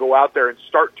really got to go out there and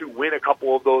start to win a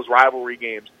couple of those rivalry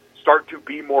games. Start to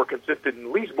be more consistent and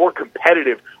at least more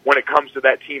competitive when it comes to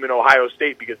that team in Ohio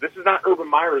State, because this is not Urban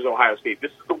Meyer's Ohio State. This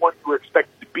is the one you were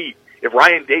expected to beat. If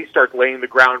Ryan Day starts laying the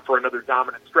ground for another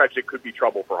dominant stretch, it could be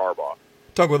trouble for Harbaugh.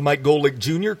 Talking with Mike Golick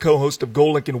Jr., co-host of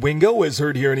Golick and Wingo, as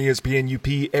heard here on ESPN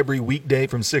UP every weekday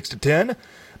from 6 to 10.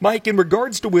 Mike, in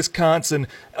regards to Wisconsin,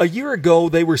 a year ago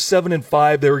they were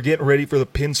 7-5. They were getting ready for the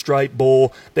Pinstripe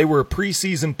Bowl. They were a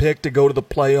preseason pick to go to the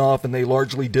playoff, and they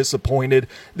largely disappointed.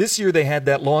 This year they had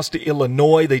that loss to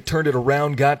Illinois. They turned it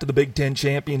around, got to the Big Ten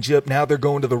championship. Now they're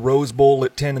going to the Rose Bowl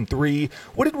at 10-3.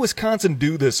 What did Wisconsin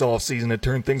do this offseason to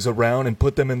turn things around and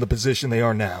put them in the position they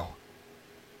are now?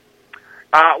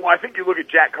 Well, I think you look at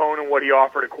Jack Cohn and what he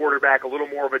offered at quarterback, a little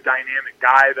more of a dynamic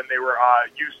guy than they were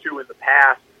used to in the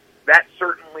past. That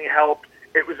certainly helped.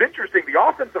 It was interesting. The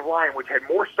offensive line, which had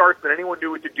more starts than anyone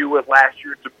knew what to do with last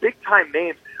year, some big-time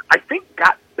names, I think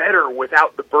got better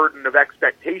without the burden of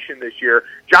expectation this year.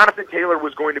 Jonathan Taylor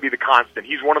was going to be the constant.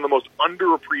 He's one of the most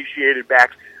underappreciated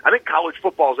backs I think college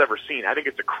football has ever seen. I think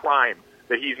it's a crime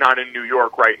that he's not in New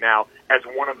York right now as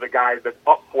one of the guys that's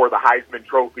up for the Heisman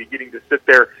Trophy, getting to sit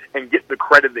there and get the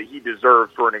credit that he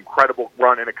deserves for an incredible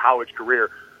run in a college career.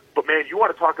 But, man, you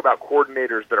want to talk about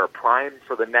coordinators that are primed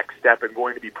for the next step and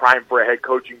going to be primed for a head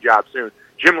coaching job soon.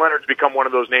 Jim Leonard's become one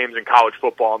of those names in college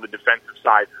football on the defensive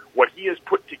side. What he has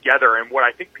put together and what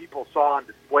I think people saw on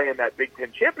display in that Big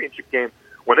Ten championship game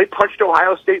when they punched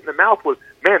Ohio State in the mouth was,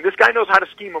 man, this guy knows how to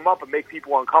scheme them up and make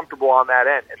people uncomfortable on that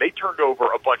end. And they turned over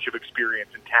a bunch of experience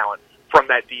and talent from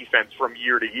that defense from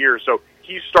year to year. So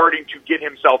he's starting to get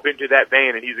himself into that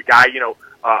vein, and he's a guy,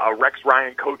 a Rex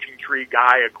Ryan coaching tree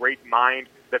guy, a great mind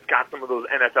that's got some of those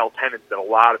NFL tenets that a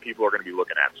lot of people are going to be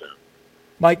looking at soon.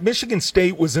 Mike, Michigan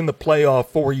State was in the playoff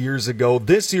 4 years ago.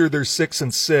 This year they're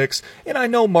 6-6, and I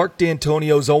know Mark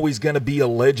D'Antonio's always going to be a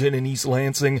legend in East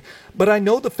Lansing, but I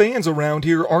know the fans around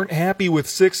here aren't happy with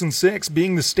 6-6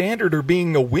 being the standard or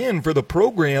being a win for the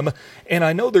program, and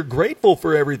I know they're grateful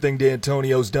for everything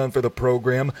D'Antonio's done for the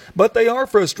program, but they are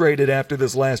frustrated after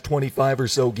this last 25 or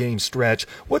so game stretch.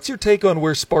 What's your take on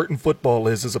where Spartan football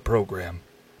is as a program?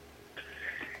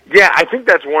 Yeah, I think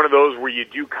that's one of those where you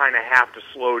do kind of have to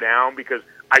slow down because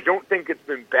I don't think it's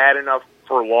been bad enough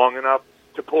for long enough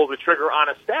to pull the trigger on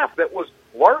a staff that was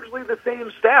largely the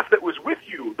same staff that was with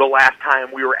you the last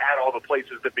time we were at all the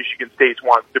places that Michigan State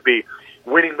wants to be,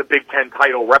 winning the Big Ten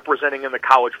title, representing in the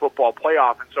college football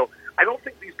playoff. And so I don't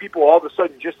think these people all of a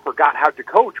sudden just forgot how to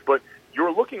coach, but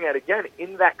you're looking at, again,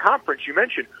 in that conference you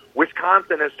mentioned,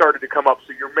 Wisconsin has started to come up,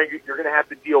 so you're going to have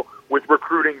to deal with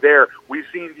recruiting there. We've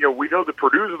seen, we know the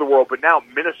Purdue's of the world, but now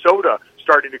Minnesota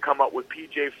starting to come up with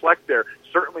P.J. Fleck there,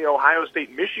 certainly Ohio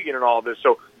State, Michigan, and all of this.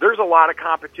 So there's a lot of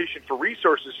competition for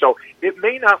resources. So it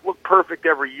may not look perfect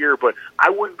every year, but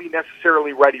I wouldn't be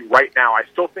necessarily ready right now. I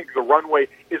still think the runway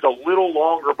is a little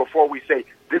longer before we say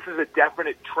this is a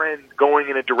definite trend going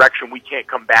in a direction we can't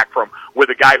come back from with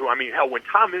a guy who, when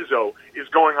Tom Izzo is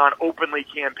going on openly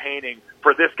campaigning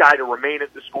for this guy to remain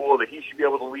at the school, that he should be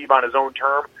able to leave on his own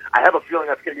term, I have a feeling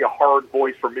that's going to be a hard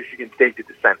voice for Michigan State to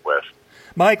dissent with.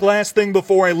 Mike, last thing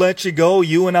before I let you go,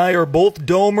 you and I are both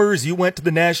Domers. You went to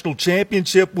the national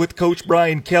championship with Coach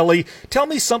Brian Kelly. Tell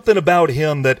me something about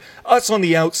him that us on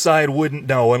the outside wouldn't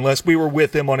know unless we were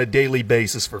with him on a daily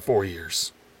basis for 4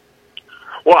 years.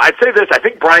 Well, I'd say this. I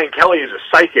think Brian Kelly is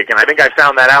a psychic, and I think I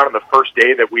found that out on the first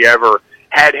day that we ever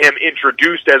had him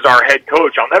introduced as our head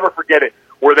coach. I'll never forget it.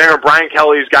 We're there, and Brian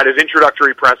Kelly's got his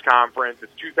introductory press conference.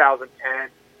 It's 2010.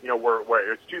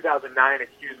 It's 2009,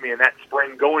 in that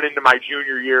spring, going into my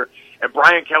junior year, and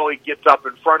Brian Kelly gets up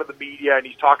in front of the media, and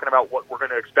he's talking about what we're going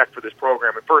to expect for this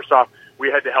program. And first off, we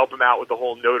had to help him out with the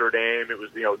whole Notre Dame. It was,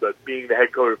 being the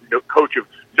head coach of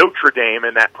Notre Dame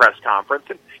in that press conference.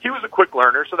 And he was a quick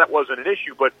learner, so that wasn't an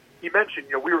issue. But he mentioned,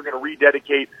 we were going to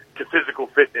rededicate to physical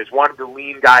fitness, wanted to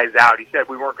lean guys out. He said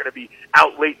we weren't going to be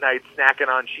out late nights snacking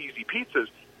on cheesy pizzas.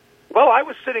 Well, I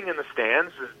was sitting in the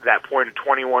stands at that point, a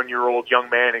 21-year-old young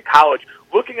man in college,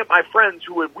 looking at my friends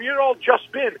we had all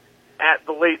just been at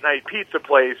the late-night pizza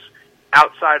place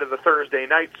outside of the Thursday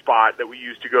night spot that we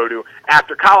used to go to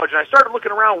after college. And I started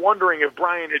looking around wondering if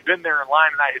Brian had been there in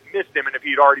line and I had missed him and if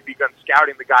he'd already begun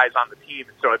scouting the guys on the team.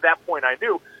 And so at that point I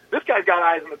knew this guy's got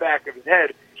eyes in the back of his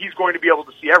head. He's going to be able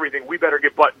to see everything. We better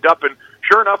get buttoned up. And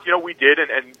sure enough, we did.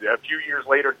 And a few years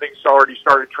later, things already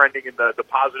started trending in the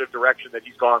positive direction that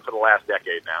he's gone for the last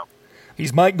decade now.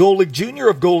 He's Mike Golick Jr.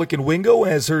 of Golick and Wingo,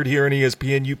 as heard here on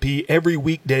ESPN UP every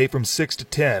weekday from 6 to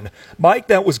 10. Mike,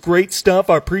 that was great stuff.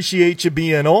 I appreciate you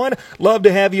being on. Love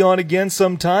to have you on again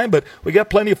sometime, but we got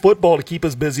plenty of football to keep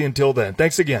us busy until then.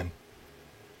 Thanks again.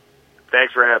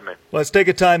 Thanks for having me. Let's take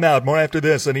a timeout. More after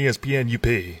this on ESPN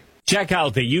UP. Check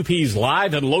out the UP's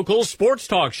live and local sports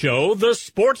talk show, The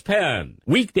Sports Pen.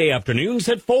 Weekday afternoons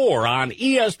at 4 on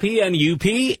ESPN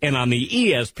UP and on the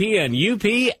ESPN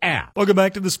UP app. Welcome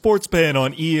back to the Sports Pen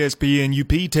on ESPN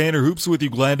UP. Tanner Hoops with you.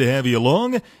 Glad to have you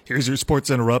along. Here's your Sports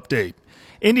Center update.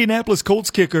 Indianapolis Colts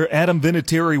kicker Adam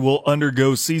Vinatieri will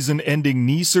undergo season-ending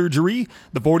knee surgery.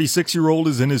 The 46-year-old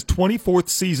is in his 24th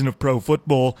season of pro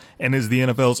football and is the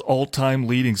NFL's all-time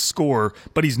leading scorer,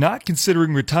 but he's not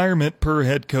considering retirement per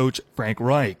head coach Frank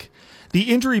Reich. The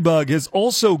injury bug has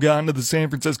also gotten to the San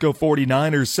Francisco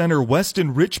 49ers. Center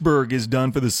Weston Richburg is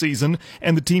done for the season,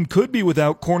 and the team could be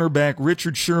without cornerback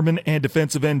Richard Sherman and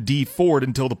defensive end Dee Ford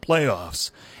until the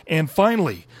playoffs. And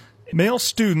finally, male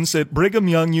students at Brigham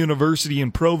Young University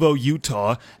in Provo,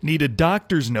 Utah, need a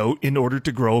doctor's note in order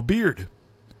to grow a beard.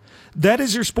 That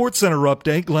is your SportsCenter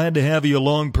update. Glad to have you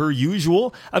along per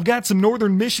usual. I've got some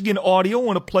Northern Michigan audio I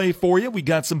want to play for you. We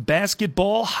got some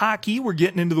basketball, hockey. We're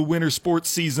getting into the winter sports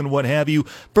season, what have you.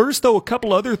 First, though, a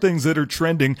couple other things that are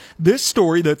trending. This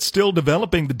story that's still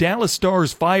developing. The Dallas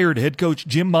Stars fired head coach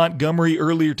Jim Montgomery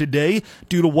earlier today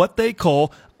due to what they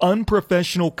call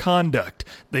unprofessional conduct.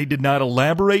 They did not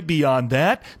elaborate beyond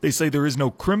that. They say there is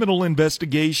no criminal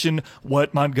investigation.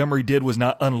 What Montgomery did was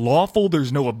not unlawful.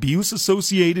 There's no abuse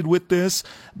associated with this,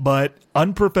 but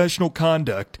unprofessional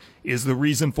conduct is the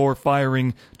reason for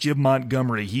firing Jim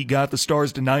Montgomery. He got the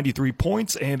Stars to 93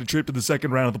 points and a trip to the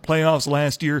second round of the playoffs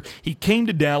last year. He came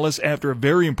to Dallas after a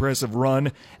very impressive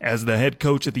run as the head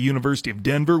coach at the University of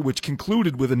Denver, which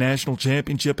concluded with a national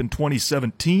championship in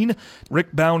 2017.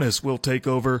 Rick Bowness will take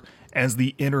over as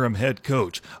the interim head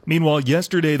coach. Meanwhile,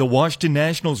 yesterday, the Washington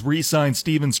Nationals re-signed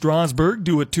Steven Strasburg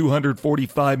to a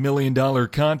 $245 million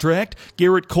contract.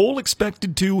 Garrett Cole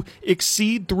expected to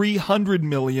exceed $300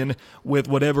 million with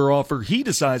whatever offer he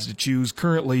decides to choose.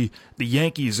 Currently, the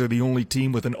Yankees are the only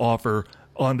team with an offer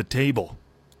on the table.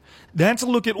 That's a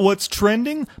look at what's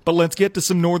trending, but let's get to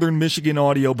some Northern Michigan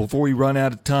audio before we run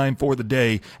out of time for the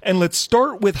day. And let's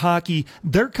start with hockey.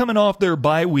 They're coming off their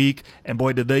bye week, and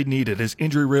boy, did they need it. As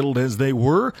injury-riddled as they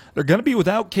were, they're going to be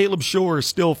without Caleb Shore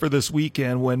still for this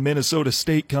weekend when Minnesota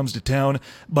State comes to town.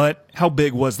 But how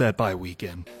big was that bye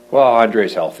weekend? Well,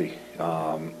 Andre's healthy,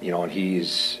 and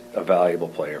he's a valuable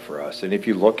player for us. And if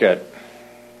you look at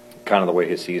kind of the way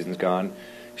his season's gone,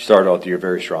 he started out the year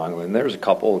very strongly, and there was a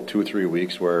couple, 2 or 3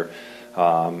 weeks where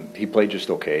he played just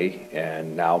okay,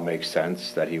 and now makes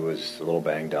sense that he was a little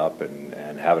banged up,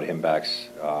 and having him back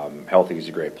healthy, he's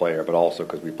a great player, but also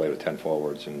because we played with 10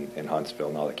 forwards in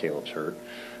Huntsville now that Caleb's hurt.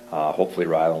 Hopefully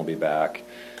Rylan will be back,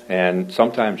 and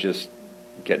sometimes just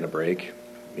getting a break,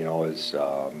 is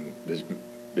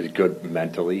good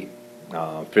mentally.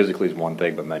 Physically is one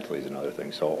thing, but mentally is another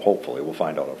thing, so hopefully we'll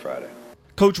find out on Friday.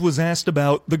 Coach was asked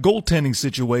about the goaltending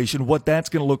situation, what that's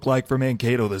going to look like for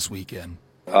Mankato this weekend.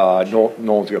 No one's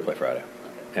going to play Friday.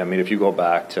 I mean, if you go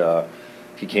back to,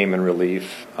 he came in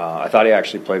relief. I thought he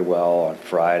actually played well on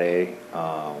Friday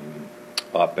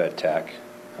up at Tech.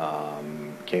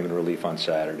 Came in relief on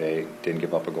Saturday, didn't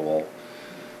give up a goal.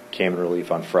 Came in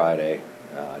relief on Friday,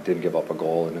 didn't give up a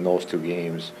goal. And in those 2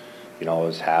 games, it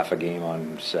was half a game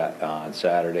on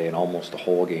Saturday and almost a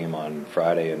whole game on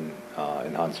Friday in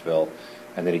Huntsville.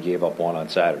 And then he gave up 1 on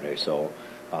Saturday. So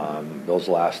those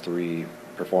last 3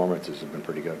 performances have been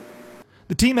pretty good.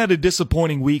 The team had a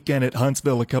disappointing weekend at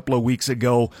Huntsville a couple of weeks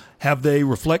ago. Have they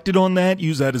reflected on that,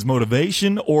 use that as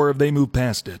motivation, or have they moved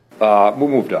past it? We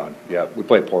moved on. Yeah, we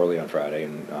played poorly on Friday,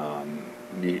 and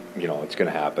it's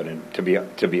going to happen. And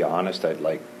to be honest,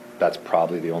 that's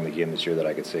probably the only game this year that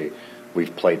I could say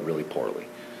we've played really poorly.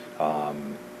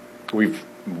 We've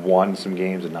won some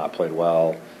games and not played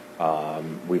well.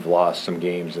 We've lost some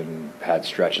games and had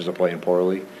stretches of playing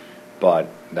poorly, but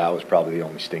that was probably the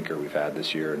only stinker we've had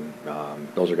this year, and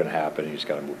those are going to happen, and you just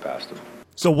got to move past them.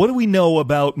 So what do we know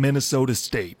about Minnesota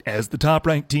State as the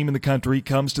top-ranked team in the country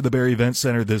comes to the Barry Event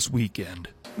Center this weekend?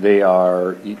 They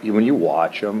are, when you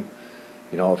watch them,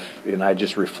 and I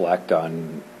just reflect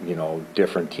on,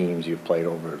 different teams you've played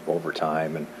over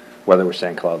time, and whether it was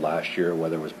St. Cloud last year,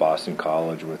 whether it was Boston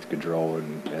College with Gaudreau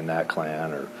and that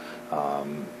clan, or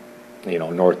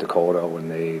North Dakota when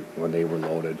they were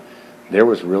loaded. There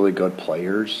was really good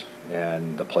players,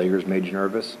 and the players made you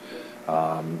nervous.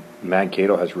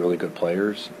 Mankato has really good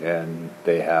players, and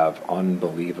they have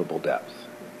unbelievable depth.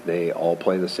 They all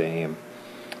play the same.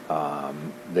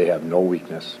 They have no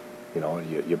weakness.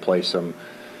 You play some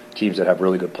teams that have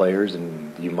really good players,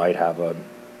 and you might have a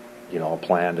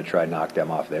plan to try and knock them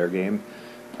off their game.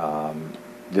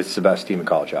 This is the best team in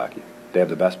college hockey. They have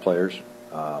the best players.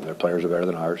 Their players are better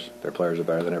than ours. Their players are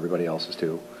better than everybody else's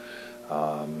too.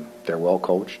 They're well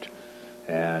coached,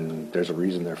 and there's a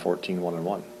reason they're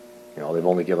 14-1-1. They've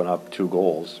only given up 2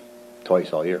 goals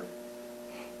twice all year.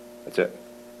 That's it.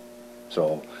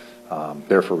 So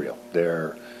they're for real.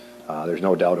 There's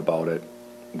no doubt about it.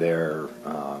 They're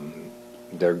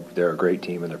a great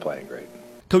team, and they're playing great.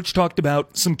 Coach talked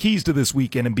about some keys to this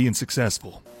weekend and being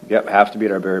successful. Yep, have to be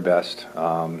at our very best.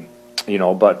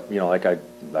 Like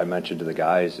I mentioned to the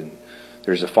guys, and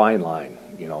there's a fine line,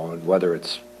 whether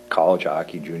it's college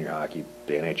hockey, junior hockey,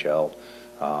 the NHL.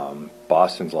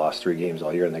 Boston's lost 3 games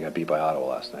all year, and they got beat by Ottawa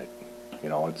last night.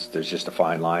 There's just a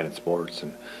fine line in sports,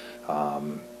 and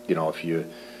if you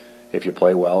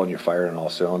play well and you're firing on all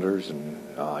cylinders and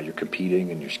you're competing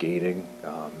and you're skating,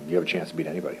 you have a chance to beat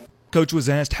anybody. Coach was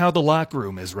asked how the locker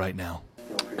room is right now.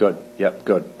 Good. Yep,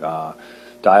 good.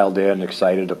 Dialed in,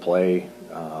 excited to play.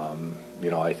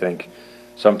 I think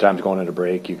sometimes going into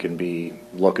break you can be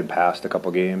looking past a couple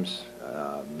games.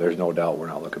 There's no doubt we're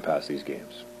not looking past these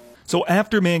games. So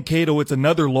after Mankato, it's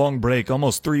another long break,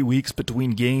 almost 3 weeks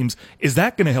between games. Is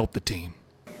that going to help the team?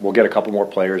 We'll get a couple more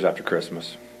players after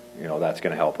Christmas. That's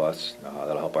going to help us.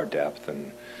 That'll help our depth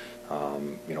and,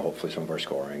 hopefully some of our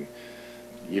scoring.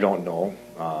 You don't know.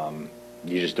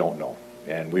 You just don't know.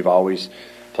 And we've always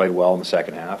played well in the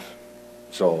second half,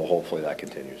 so hopefully that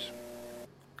continues.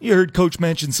 You heard Coach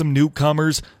mention some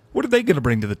newcomers. What are they going to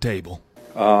bring to the table?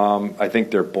 I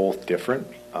think they're both different.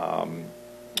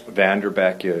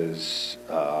 Vanderbeck is,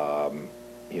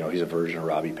 he's a version of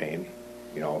Robbie Payne.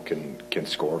 Can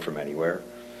score from anywhere.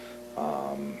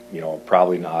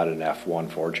 Probably not an F1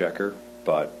 forechecker,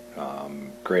 but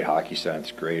great hockey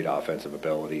sense, great offensive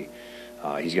ability.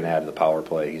 He's going to add to the power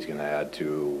play. He's going to add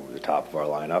to the top of our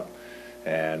lineup.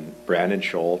 And Brandon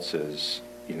Schultz is,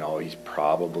 he's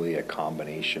probably a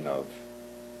combination of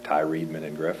Ty Reedman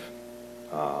and Griff.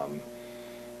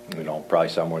 Probably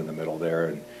somewhere in the middle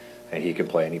there, and he can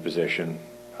play any position.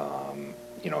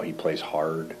 He plays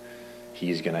hard.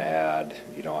 He's going to add,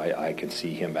 I can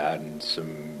see him adding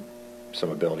some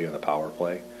ability on the power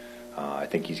play. I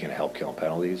think he's going to help kill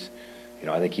penalties.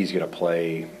 I think he's going to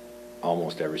play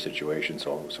almost every situation,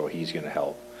 so he's going to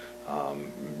help.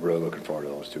 Really looking forward to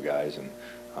those 2 guys, and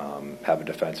have a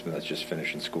defenseman that's just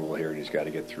finishing school here and he's got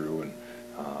to get through. And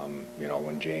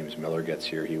when James Miller gets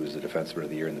here, he was the defenseman of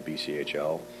the year in the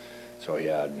BCHL, so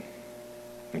I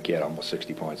think he had almost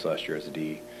 60 points last year as a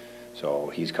D. So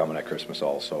he's coming at Christmas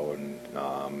also, and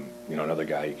another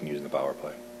guy you can use in the power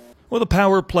play. Well, the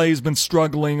power play has been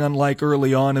struggling, unlike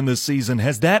early on in this season.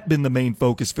 Has that been the main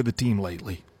focus for the team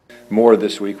lately? More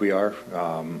this week we are,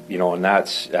 and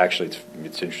that's actually,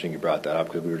 it's interesting you brought that up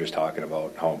because we were just talking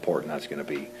about how important that's going to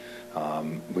be.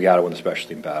 We got to win the special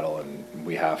team battle, and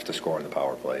we have to score in the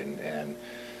power play. And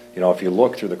if you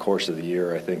look through the course of the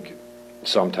year, I think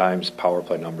sometimes power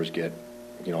play numbers get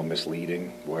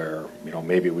misleading, where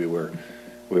maybe we were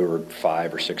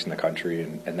 5 or 6 in the country,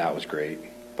 and that was great.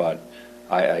 But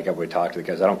I would talk to the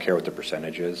guys. I don't care what the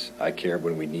percentage is. I care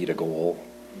when we need a goal,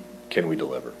 can we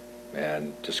deliver?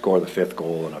 And to score the 5th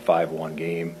goal in a 5-1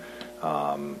 game,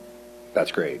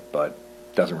 that's great, but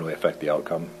doesn't really affect the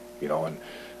outcome. And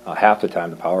half the time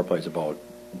the power play is about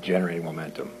generating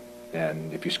momentum.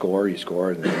 And if you score,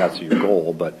 and that's your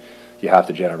goal. But you have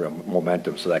to generate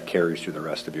momentum so that carries through the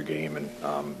rest of your game, and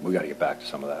we got to get back to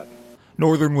some of that.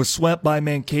 Northern was swept by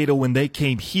Mankato when they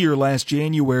came here last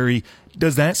January.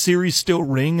 Does that series still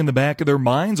ring in the back of their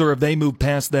minds, or have they moved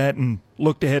past that and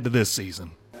looked ahead to this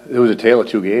season? It was a tale of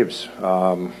 2 games.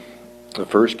 The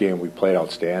first game we played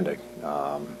outstanding.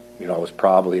 It was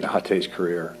probably in Hate's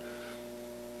career,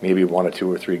 maybe 1 or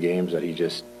 2 or 3 games that he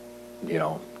just,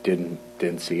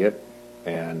 didn't see it.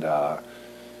 And,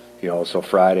 so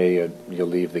Friday you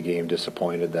leave the game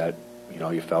disappointed that,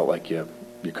 you felt like you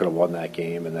could have won that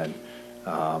game. And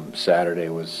then Saturday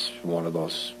was one of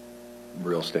those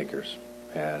real stinkers.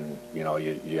 And,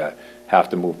 you have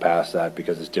to move past that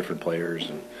because it's different players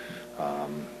and,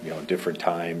 different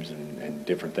times and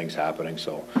different things happening.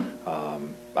 So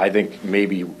I think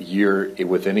maybe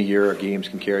within a year games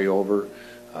can carry over.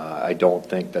 I don't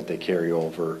think that they carry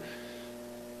over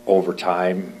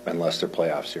time unless they're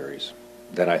playoff series.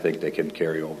 Then I think they can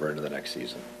carry over into the next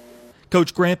season.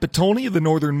 Coach Grant Petoni of the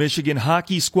Northern Michigan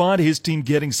hockey squad, his team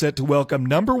getting set to welcome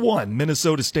number 1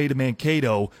 Minnesota State of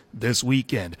Mankato this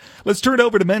weekend. Let's turn it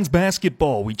over to men's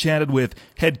basketball. We chatted with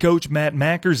head coach Matt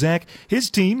Makerzak. His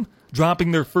team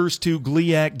dropping their first 2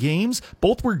 GLIAC games.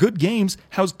 Both were good games.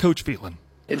 How's Coach feeling?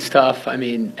 It's tough. I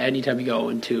mean, anytime you go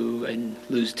into and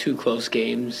lose 2 close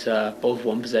games, both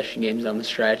 1-possession games on the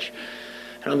stretch,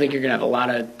 I don't think you're going to have a lot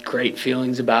of great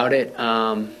feelings about it.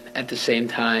 At the same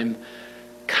time,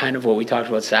 kind of what we talked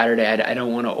about Saturday, I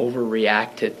don't want to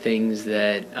overreact to things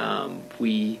that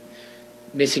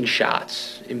missing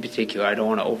shots in particular. I don't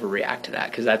want to overreact to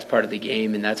that because that's part of the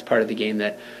game, and that's part of the game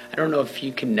that I don't know if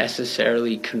you can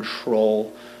necessarily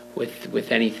control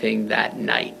with anything that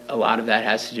night. A lot of that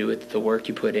has to do with the work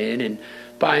you put in, and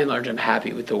by and large, I'm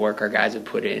happy with the work our guys have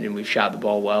put in, and we've shot the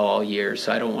ball well all year,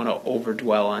 so I don't want to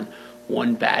overdwell on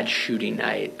one bad shooting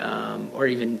night or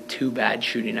even two bad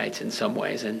shooting nights in some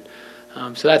ways. And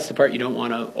so that's the part you don't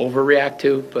want to overreact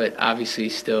to, but obviously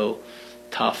still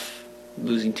tough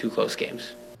losing two close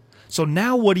games. So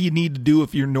now what do you need to do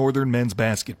if you're Northern men's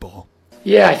basketball?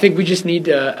 Yeah, I think we just need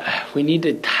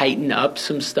to tighten up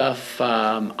some stuff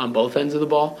on both ends of the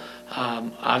ball.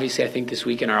 Obviously, I think this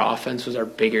weekend our offense was our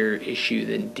bigger issue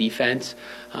than defense,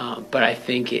 but I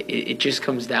think it just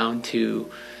comes down to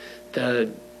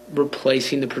the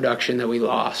replacing the production that we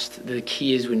lost. The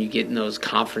key is when you get in those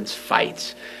conference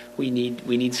fights, we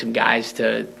need some guys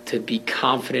to be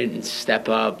confident and step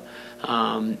up.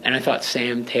 And I thought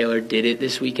Sam Taylor did it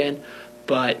this weekend,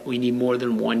 but we need more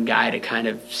than one guy to kind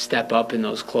of step up in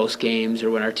those close games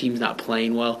or when our team's not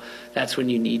playing well. That's when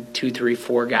you need 2, 3,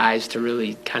 4 guys to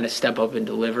really kind of step up and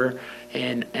deliver.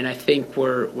 And I think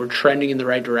we're trending in the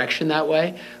right direction that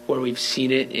way, where we've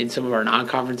seen it in some of our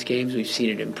non-conference games. We've seen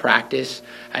it in practice.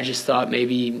 I just thought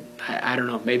maybe, I don't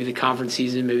know, maybe the conference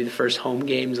season, maybe the first home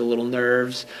game's a little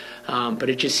nerves. But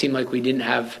it just seemed like we didn't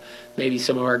have maybe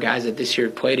some of our guys that this year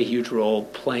played a huge role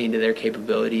playing to their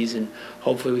capabilities, and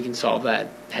hopefully we can solve that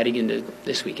heading into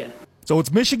this weekend. So it's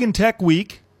Michigan Tech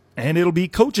week, and it'll be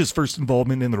coach's first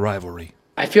involvement in the rivalry.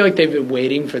 I feel like they've been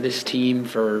waiting for this team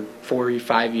for 4 or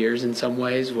 5 years in some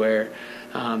ways, where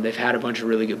they've had a bunch of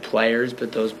really good players,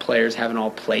 but those players haven't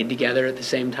all played together at the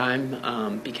same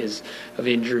time because of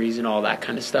injuries and all that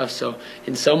kind of stuff. So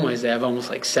in some ways they have almost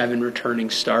like 7 returning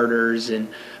starters and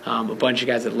a bunch of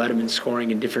guys that led them in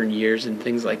scoring in different years and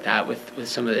things like that with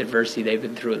some of the adversity they've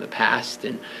been through in the past.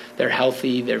 And they're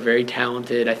healthy. They're very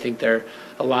talented. I think they're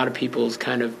a lot of people's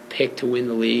kind of pick to win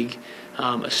the league,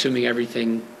 assuming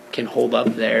everything can hold up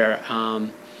there.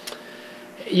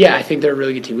 Yeah, I think they're a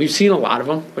really good team. We've seen a lot of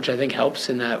them, which I think helps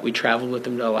in that we traveled with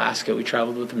them to Alaska. We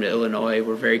traveled with them to Illinois.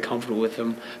 We're very comfortable with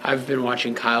them. I've been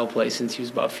watching Kyle play since he was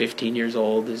about 15 years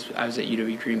old. I was at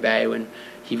UW Green Bay when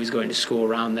he was going to school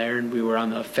around there, and we were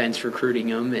on the fence recruiting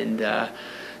him. And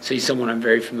so he's someone I'm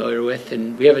very familiar with,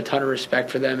 and we have a ton of respect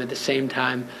for them. At the same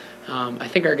time, I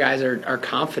think our guys are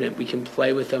confident we can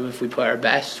play with them if we play our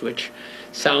best, which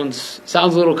sounds a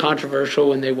little controversial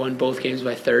when they won both games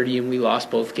by 30 and we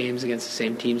lost both games against the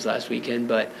same teams last weekend.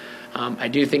 But I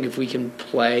do think if we can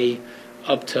play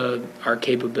up to our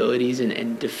capabilities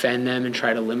and defend them and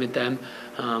try to limit them,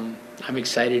 I'm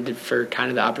excited for kind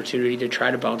of the opportunity to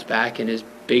try to bounce back in as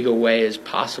big a way as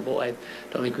possible. I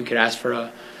don't think we could ask for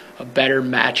a better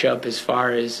matchup as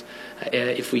far as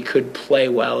if we could play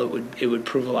well, it would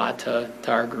prove a lot to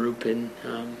our group and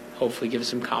hopefully give us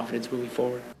some confidence moving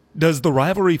forward. Does the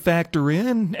rivalry factor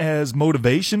in as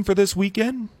motivation for this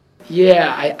weekend? Yeah,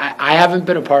 I haven't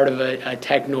been a part of a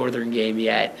Tech Northern game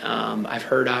yet. I've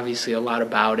heard obviously a lot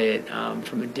about it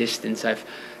from a distance. I've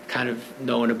kind of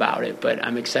known about it, but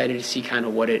I'm excited to see kind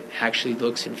of what it actually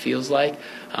looks and feels like.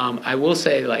 I will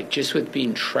say, like, just with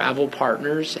being travel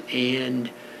partners and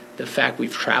the fact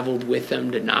we've traveled with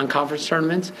them to non-conference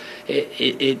tournaments,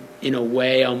 it in a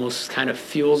way almost kind of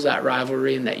fuels that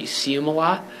rivalry and that you see them a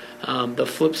lot. The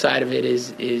flip side of it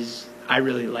is I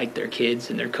really like their kids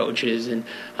and their coaches, and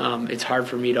it's hard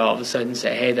for me to all of a sudden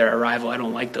say, hey, they're a rival. I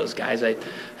don't like those guys.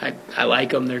 I like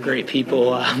them. They're great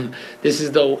people. This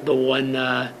is the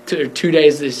one 2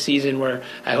 days this season where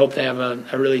I hope they have a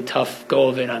really tough go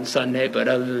of it on Sunday. But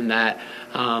other than that,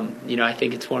 I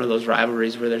think it's one of those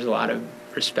rivalries where there's a lot of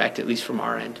respect, at least from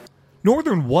our end.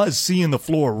 Northern was seeing the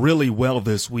floor really well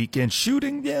this weekend.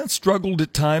 Shooting, struggled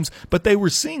at times, but they were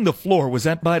seeing the floor. Was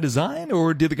that by design,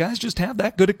 or did the guys just have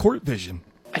that good at court vision?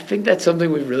 I think that's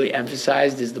something we've really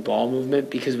emphasized is the ball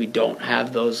movement, because we don't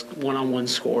have those one-on-one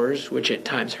scores, which at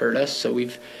times hurt us. So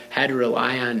we've had to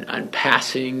rely on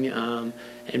passing and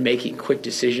making quick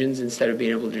decisions instead of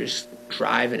being able to just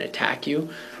drive and attack you.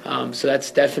 So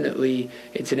that's definitely,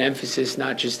 it's an emphasis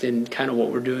not just in kind of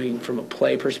what we're doing from a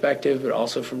play perspective, but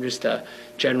also from just a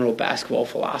general basketball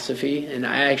philosophy. And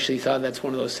I actually thought that's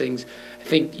one of those things. I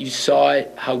think you saw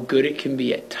it, how good it can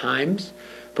be at times,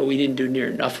 but we didn't do near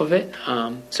enough of it.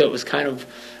 So it was kind of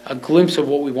a glimpse of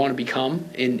what we want to become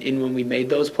in when we made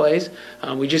those plays.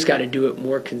 We just got to do it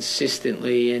more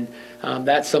consistently, and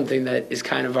that's something that is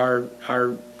kind of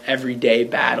our everyday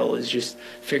battle, is just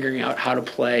figuring out how to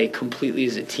play completely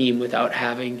as a team without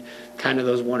having kind of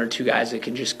those 1 or 2 guys that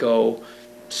can just go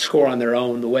score on their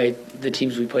own the way the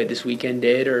teams we played this weekend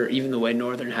did, or even the way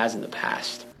Northern has in the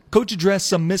past. Coach addressed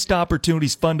some missed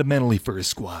opportunities fundamentally for his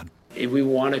squad. If we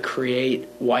want to create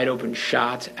wide open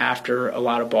shots after a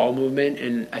lot of ball movement,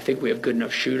 and I think we have good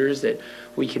enough shooters that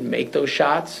we can make those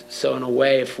shots. So in a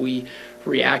way, if we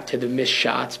react to the missed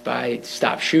shots by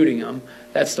stop shooting them,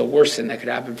 that's the worst thing that could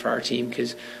happen for our team,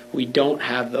 because we don't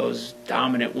have those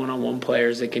dominant one-on-one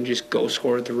players that can just go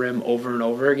score at the rim over and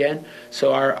over again.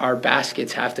 So our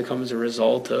baskets have to come as a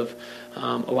result of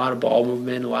a lot of ball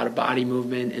movement, a lot of body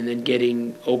movement, and then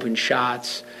getting open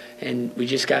shots. And we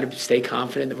just got to stay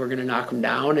confident that we're going to knock them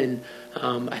down. And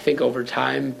I think over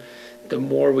time, the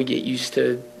more we get used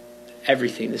to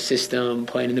everything, the system,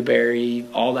 playing in the Barry,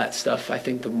 all that stuff, I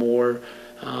think the more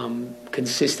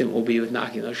consistent we'll be with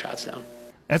knocking those shots down.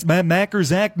 That's Matt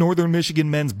Mackerzak, Northern Michigan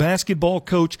men's basketball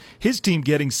coach. His team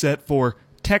getting set for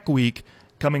Tech Week,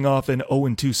 coming off an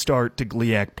 0-2 start to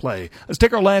GLIAC play. Let's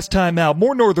take our last time out.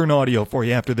 More Northern audio for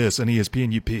you after this on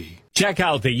ESPN UP. Check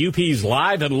out the UP's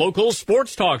live and local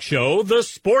sports talk show, The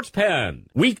Sports Pen.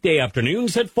 Weekday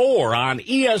afternoons at 4 on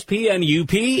ESPN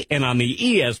UP and on the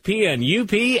ESPN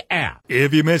UP app.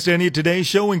 If you missed any of today's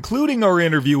show, including our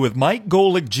interview with Mike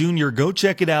Golick Jr., go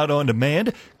check it out on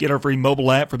demand. Get our free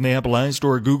mobile app from the Apple iStore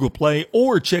or Google Play,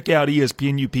 or check out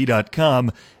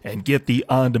ESPNUP.com and get the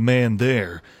on-demand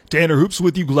there. Tanner Hoops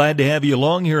with you. Glad to have you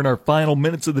along here in our final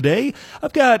minutes of the day.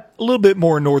 I've got a little bit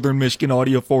more Northern Michigan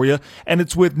audio for you, and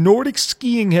it's with Nordic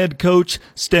skiing head coach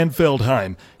Sten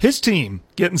Feldheim. His team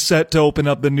getting set to open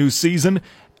up the new season.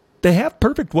 They have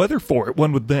perfect weather for it,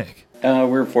 one would think. We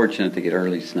were fortunate to get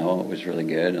early snow. It was really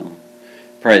good.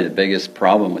 Probably the biggest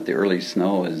problem with the early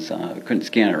snow is we couldn't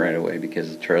ski on it right away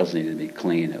because the trails needed to be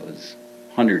clean. It was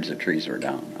hundreds of trees were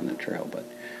down on the trail, but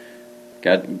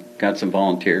got some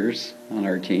volunteers on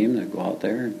our team to go out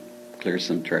there and clear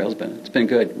some trails, but it's been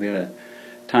good. We had a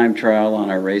time trial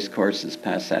on our race course this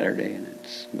past Saturday, and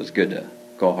it was good to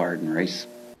go hard and race.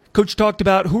 Coach talked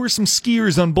about who are some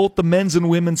skiers on both the men's and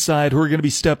women's side who are going to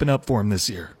be stepping up for him this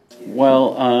year.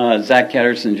 Well, Zach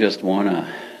Ketterson just won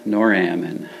a NORAM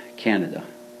in Canada,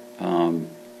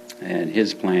 and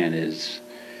his plan is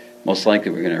most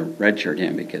likely we're going to redshirt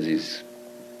him because he's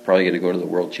probably going to go to the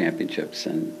World Championships,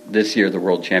 and this year the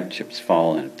World Championships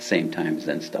fall at the same time as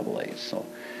NCAA, so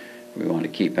we want to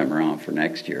keep him around for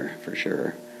next year for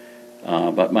sure.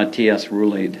 But Matthias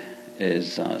Rulid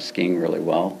is skiing really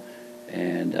well,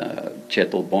 and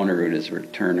Chetel Bonerud is a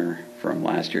returner from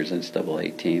last year's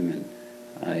NCAA team, and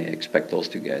I expect those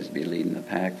two guys to be leading the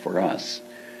pack for us.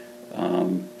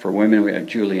 For women, we have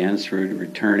Julie Ansrud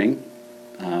returning,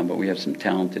 but we have some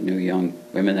talented new young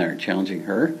women that are challenging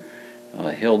her.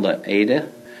 Hilda,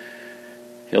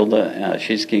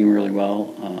 she's skiing really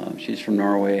well. She's from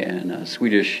Norway, and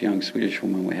young Swedish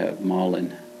woman, we have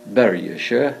Malin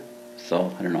Bergesjö.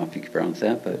 So I don't know if you can pronounce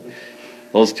that, but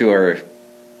those two are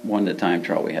won the time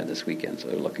trial we had this weekend, so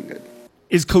they're looking good.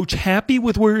 Is Coach happy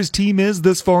with where his team is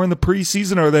this far in the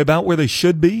preseason? Are they about where they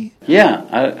should be? Yeah,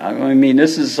 I mean,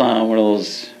 this is one of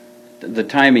those, the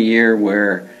time of year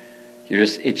where you're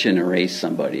just itching to race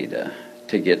somebody to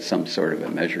get some sort of a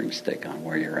measuring stick on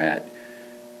where you're at.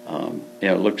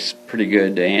 It looks pretty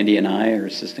good to Andy and I, our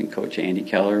assistant coach Andy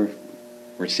Keller.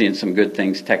 We're seeing some good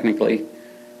things technically,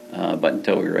 but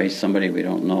until we race somebody, we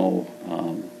don't know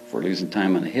if we're losing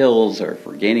time on the hills or if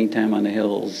we're gaining time on the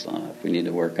hills, if we need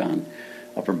to work on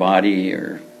upper body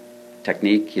or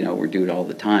technique. We do it all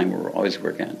the time. We're always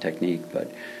working on technique, but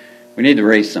we need to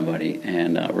race somebody,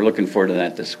 and we're looking forward to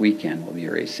that this weekend. We'll be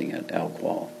racing at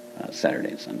Elkwall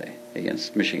Saturday and Sunday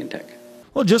against Michigan Tech.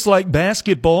 Well, just like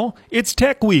basketball, it's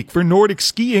Tech Week for Nordic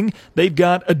skiing. They've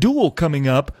got a duel coming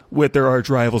up with their arch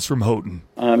rivals from Houghton.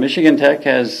 Michigan Tech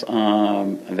has a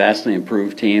vastly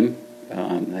improved team.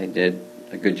 They did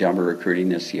a good job of recruiting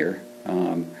this year.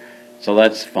 So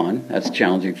that's fun. That's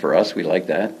challenging for us. We like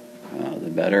that. The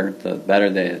better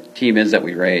the team is that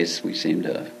we race, we seem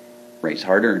to race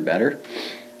harder and better.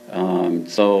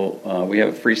 So we have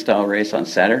a freestyle race on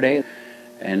Saturday.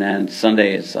 And then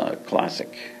Sunday is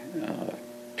classic,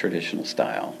 traditional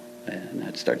style, and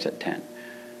that starts at 10.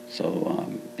 So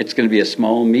it's going to be a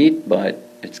small meet, but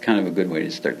it's kind of a good way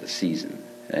to start the season.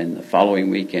 And the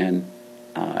following weekend,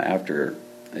 after,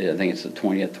 I think it's the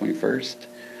 20th, 21st,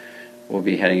 we'll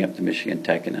be heading up to Michigan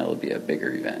Tech, and that'll be a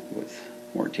bigger event with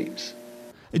more teams.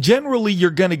 Generally,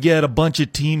 you're going to get a bunch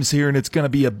of teams here, and it's going to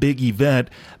be a big event,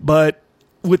 but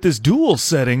with this dual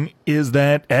setting, is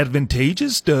that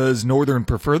advantageous? Does Northern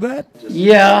prefer that?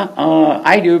 Yeah,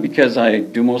 I do, because I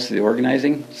do most of the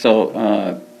organizing.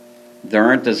 So there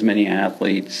aren't as many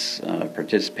athletes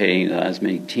participating, as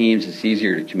many teams. It's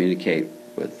easier to communicate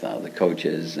with the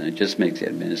coaches, and it just makes the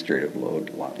administrative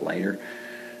load a lot lighter.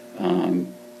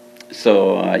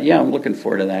 So yeah, I'm looking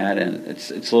forward to that, and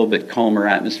it's a little bit calmer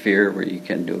atmosphere where you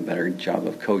can do a better job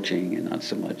of coaching and not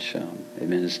so much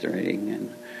administrating,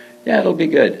 and yeah, it'll be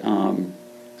good.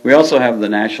 We also have the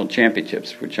national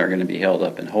championships, which are going to be held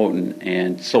up in Houghton,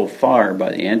 and so far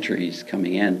by the entries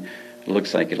coming in, it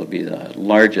looks like it'll be the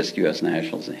largest U.S.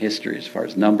 Nationals in history as far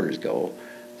as numbers go.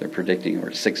 They're predicting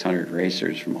over 600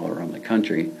 racers from all around the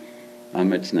country.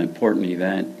 It's an important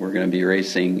event. We're going to be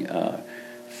racing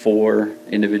 4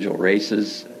 individual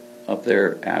races up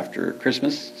there after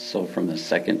Christmas, so from the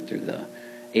 2nd through the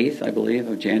 8th, I believe,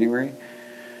 of January.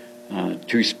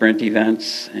 2 sprint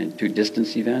events and 2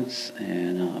 distance events,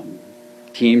 and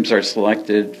teams are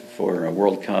selected for a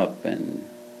World Cup and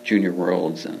Junior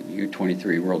Worlds and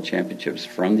U23 World Championships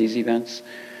from these events,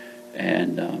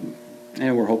 and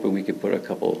we're hoping we could put a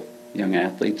couple young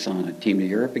athletes on a team to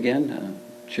Europe again.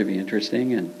 Should be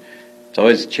interesting, and it's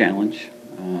always a challenge.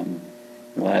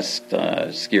 The last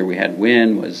skier we had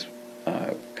win was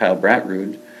Kyle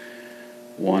Brattrud,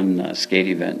 won a skate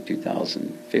event in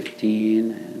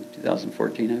 2015 and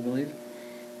 2014, I believe.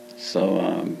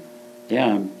 So,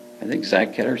 yeah, I think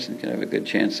Zach Ketterson could have a good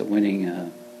chance of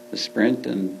winning the sprint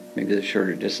and maybe the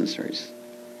shorter distance race.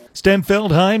 Sten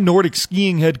Feldheim, Nordic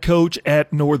skiing head coach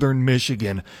at Northern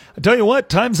Michigan. I tell you what,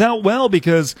 time's out well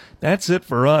because that's it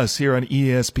for us here on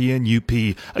ESPN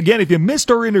UP. Again, if you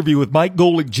missed our interview with Mike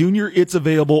Golick Jr., it's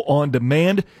available on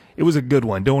demand. It was a good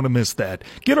one. Don't want to miss that.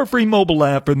 Get our free mobile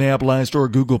app from the Apple iStore or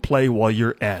Google Play while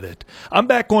you're at it. I'm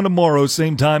back on tomorrow,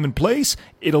 same time and place.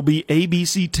 It'll be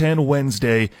ABC 10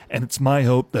 Wednesday, and it's my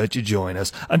hope that you join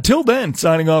us. Until then,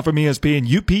 signing off from ESPN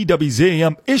UPWZ,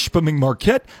 I'm Ishpeming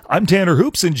Marquette. I'm Tanner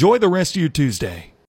Hoops. Enjoy the rest of your Tuesday.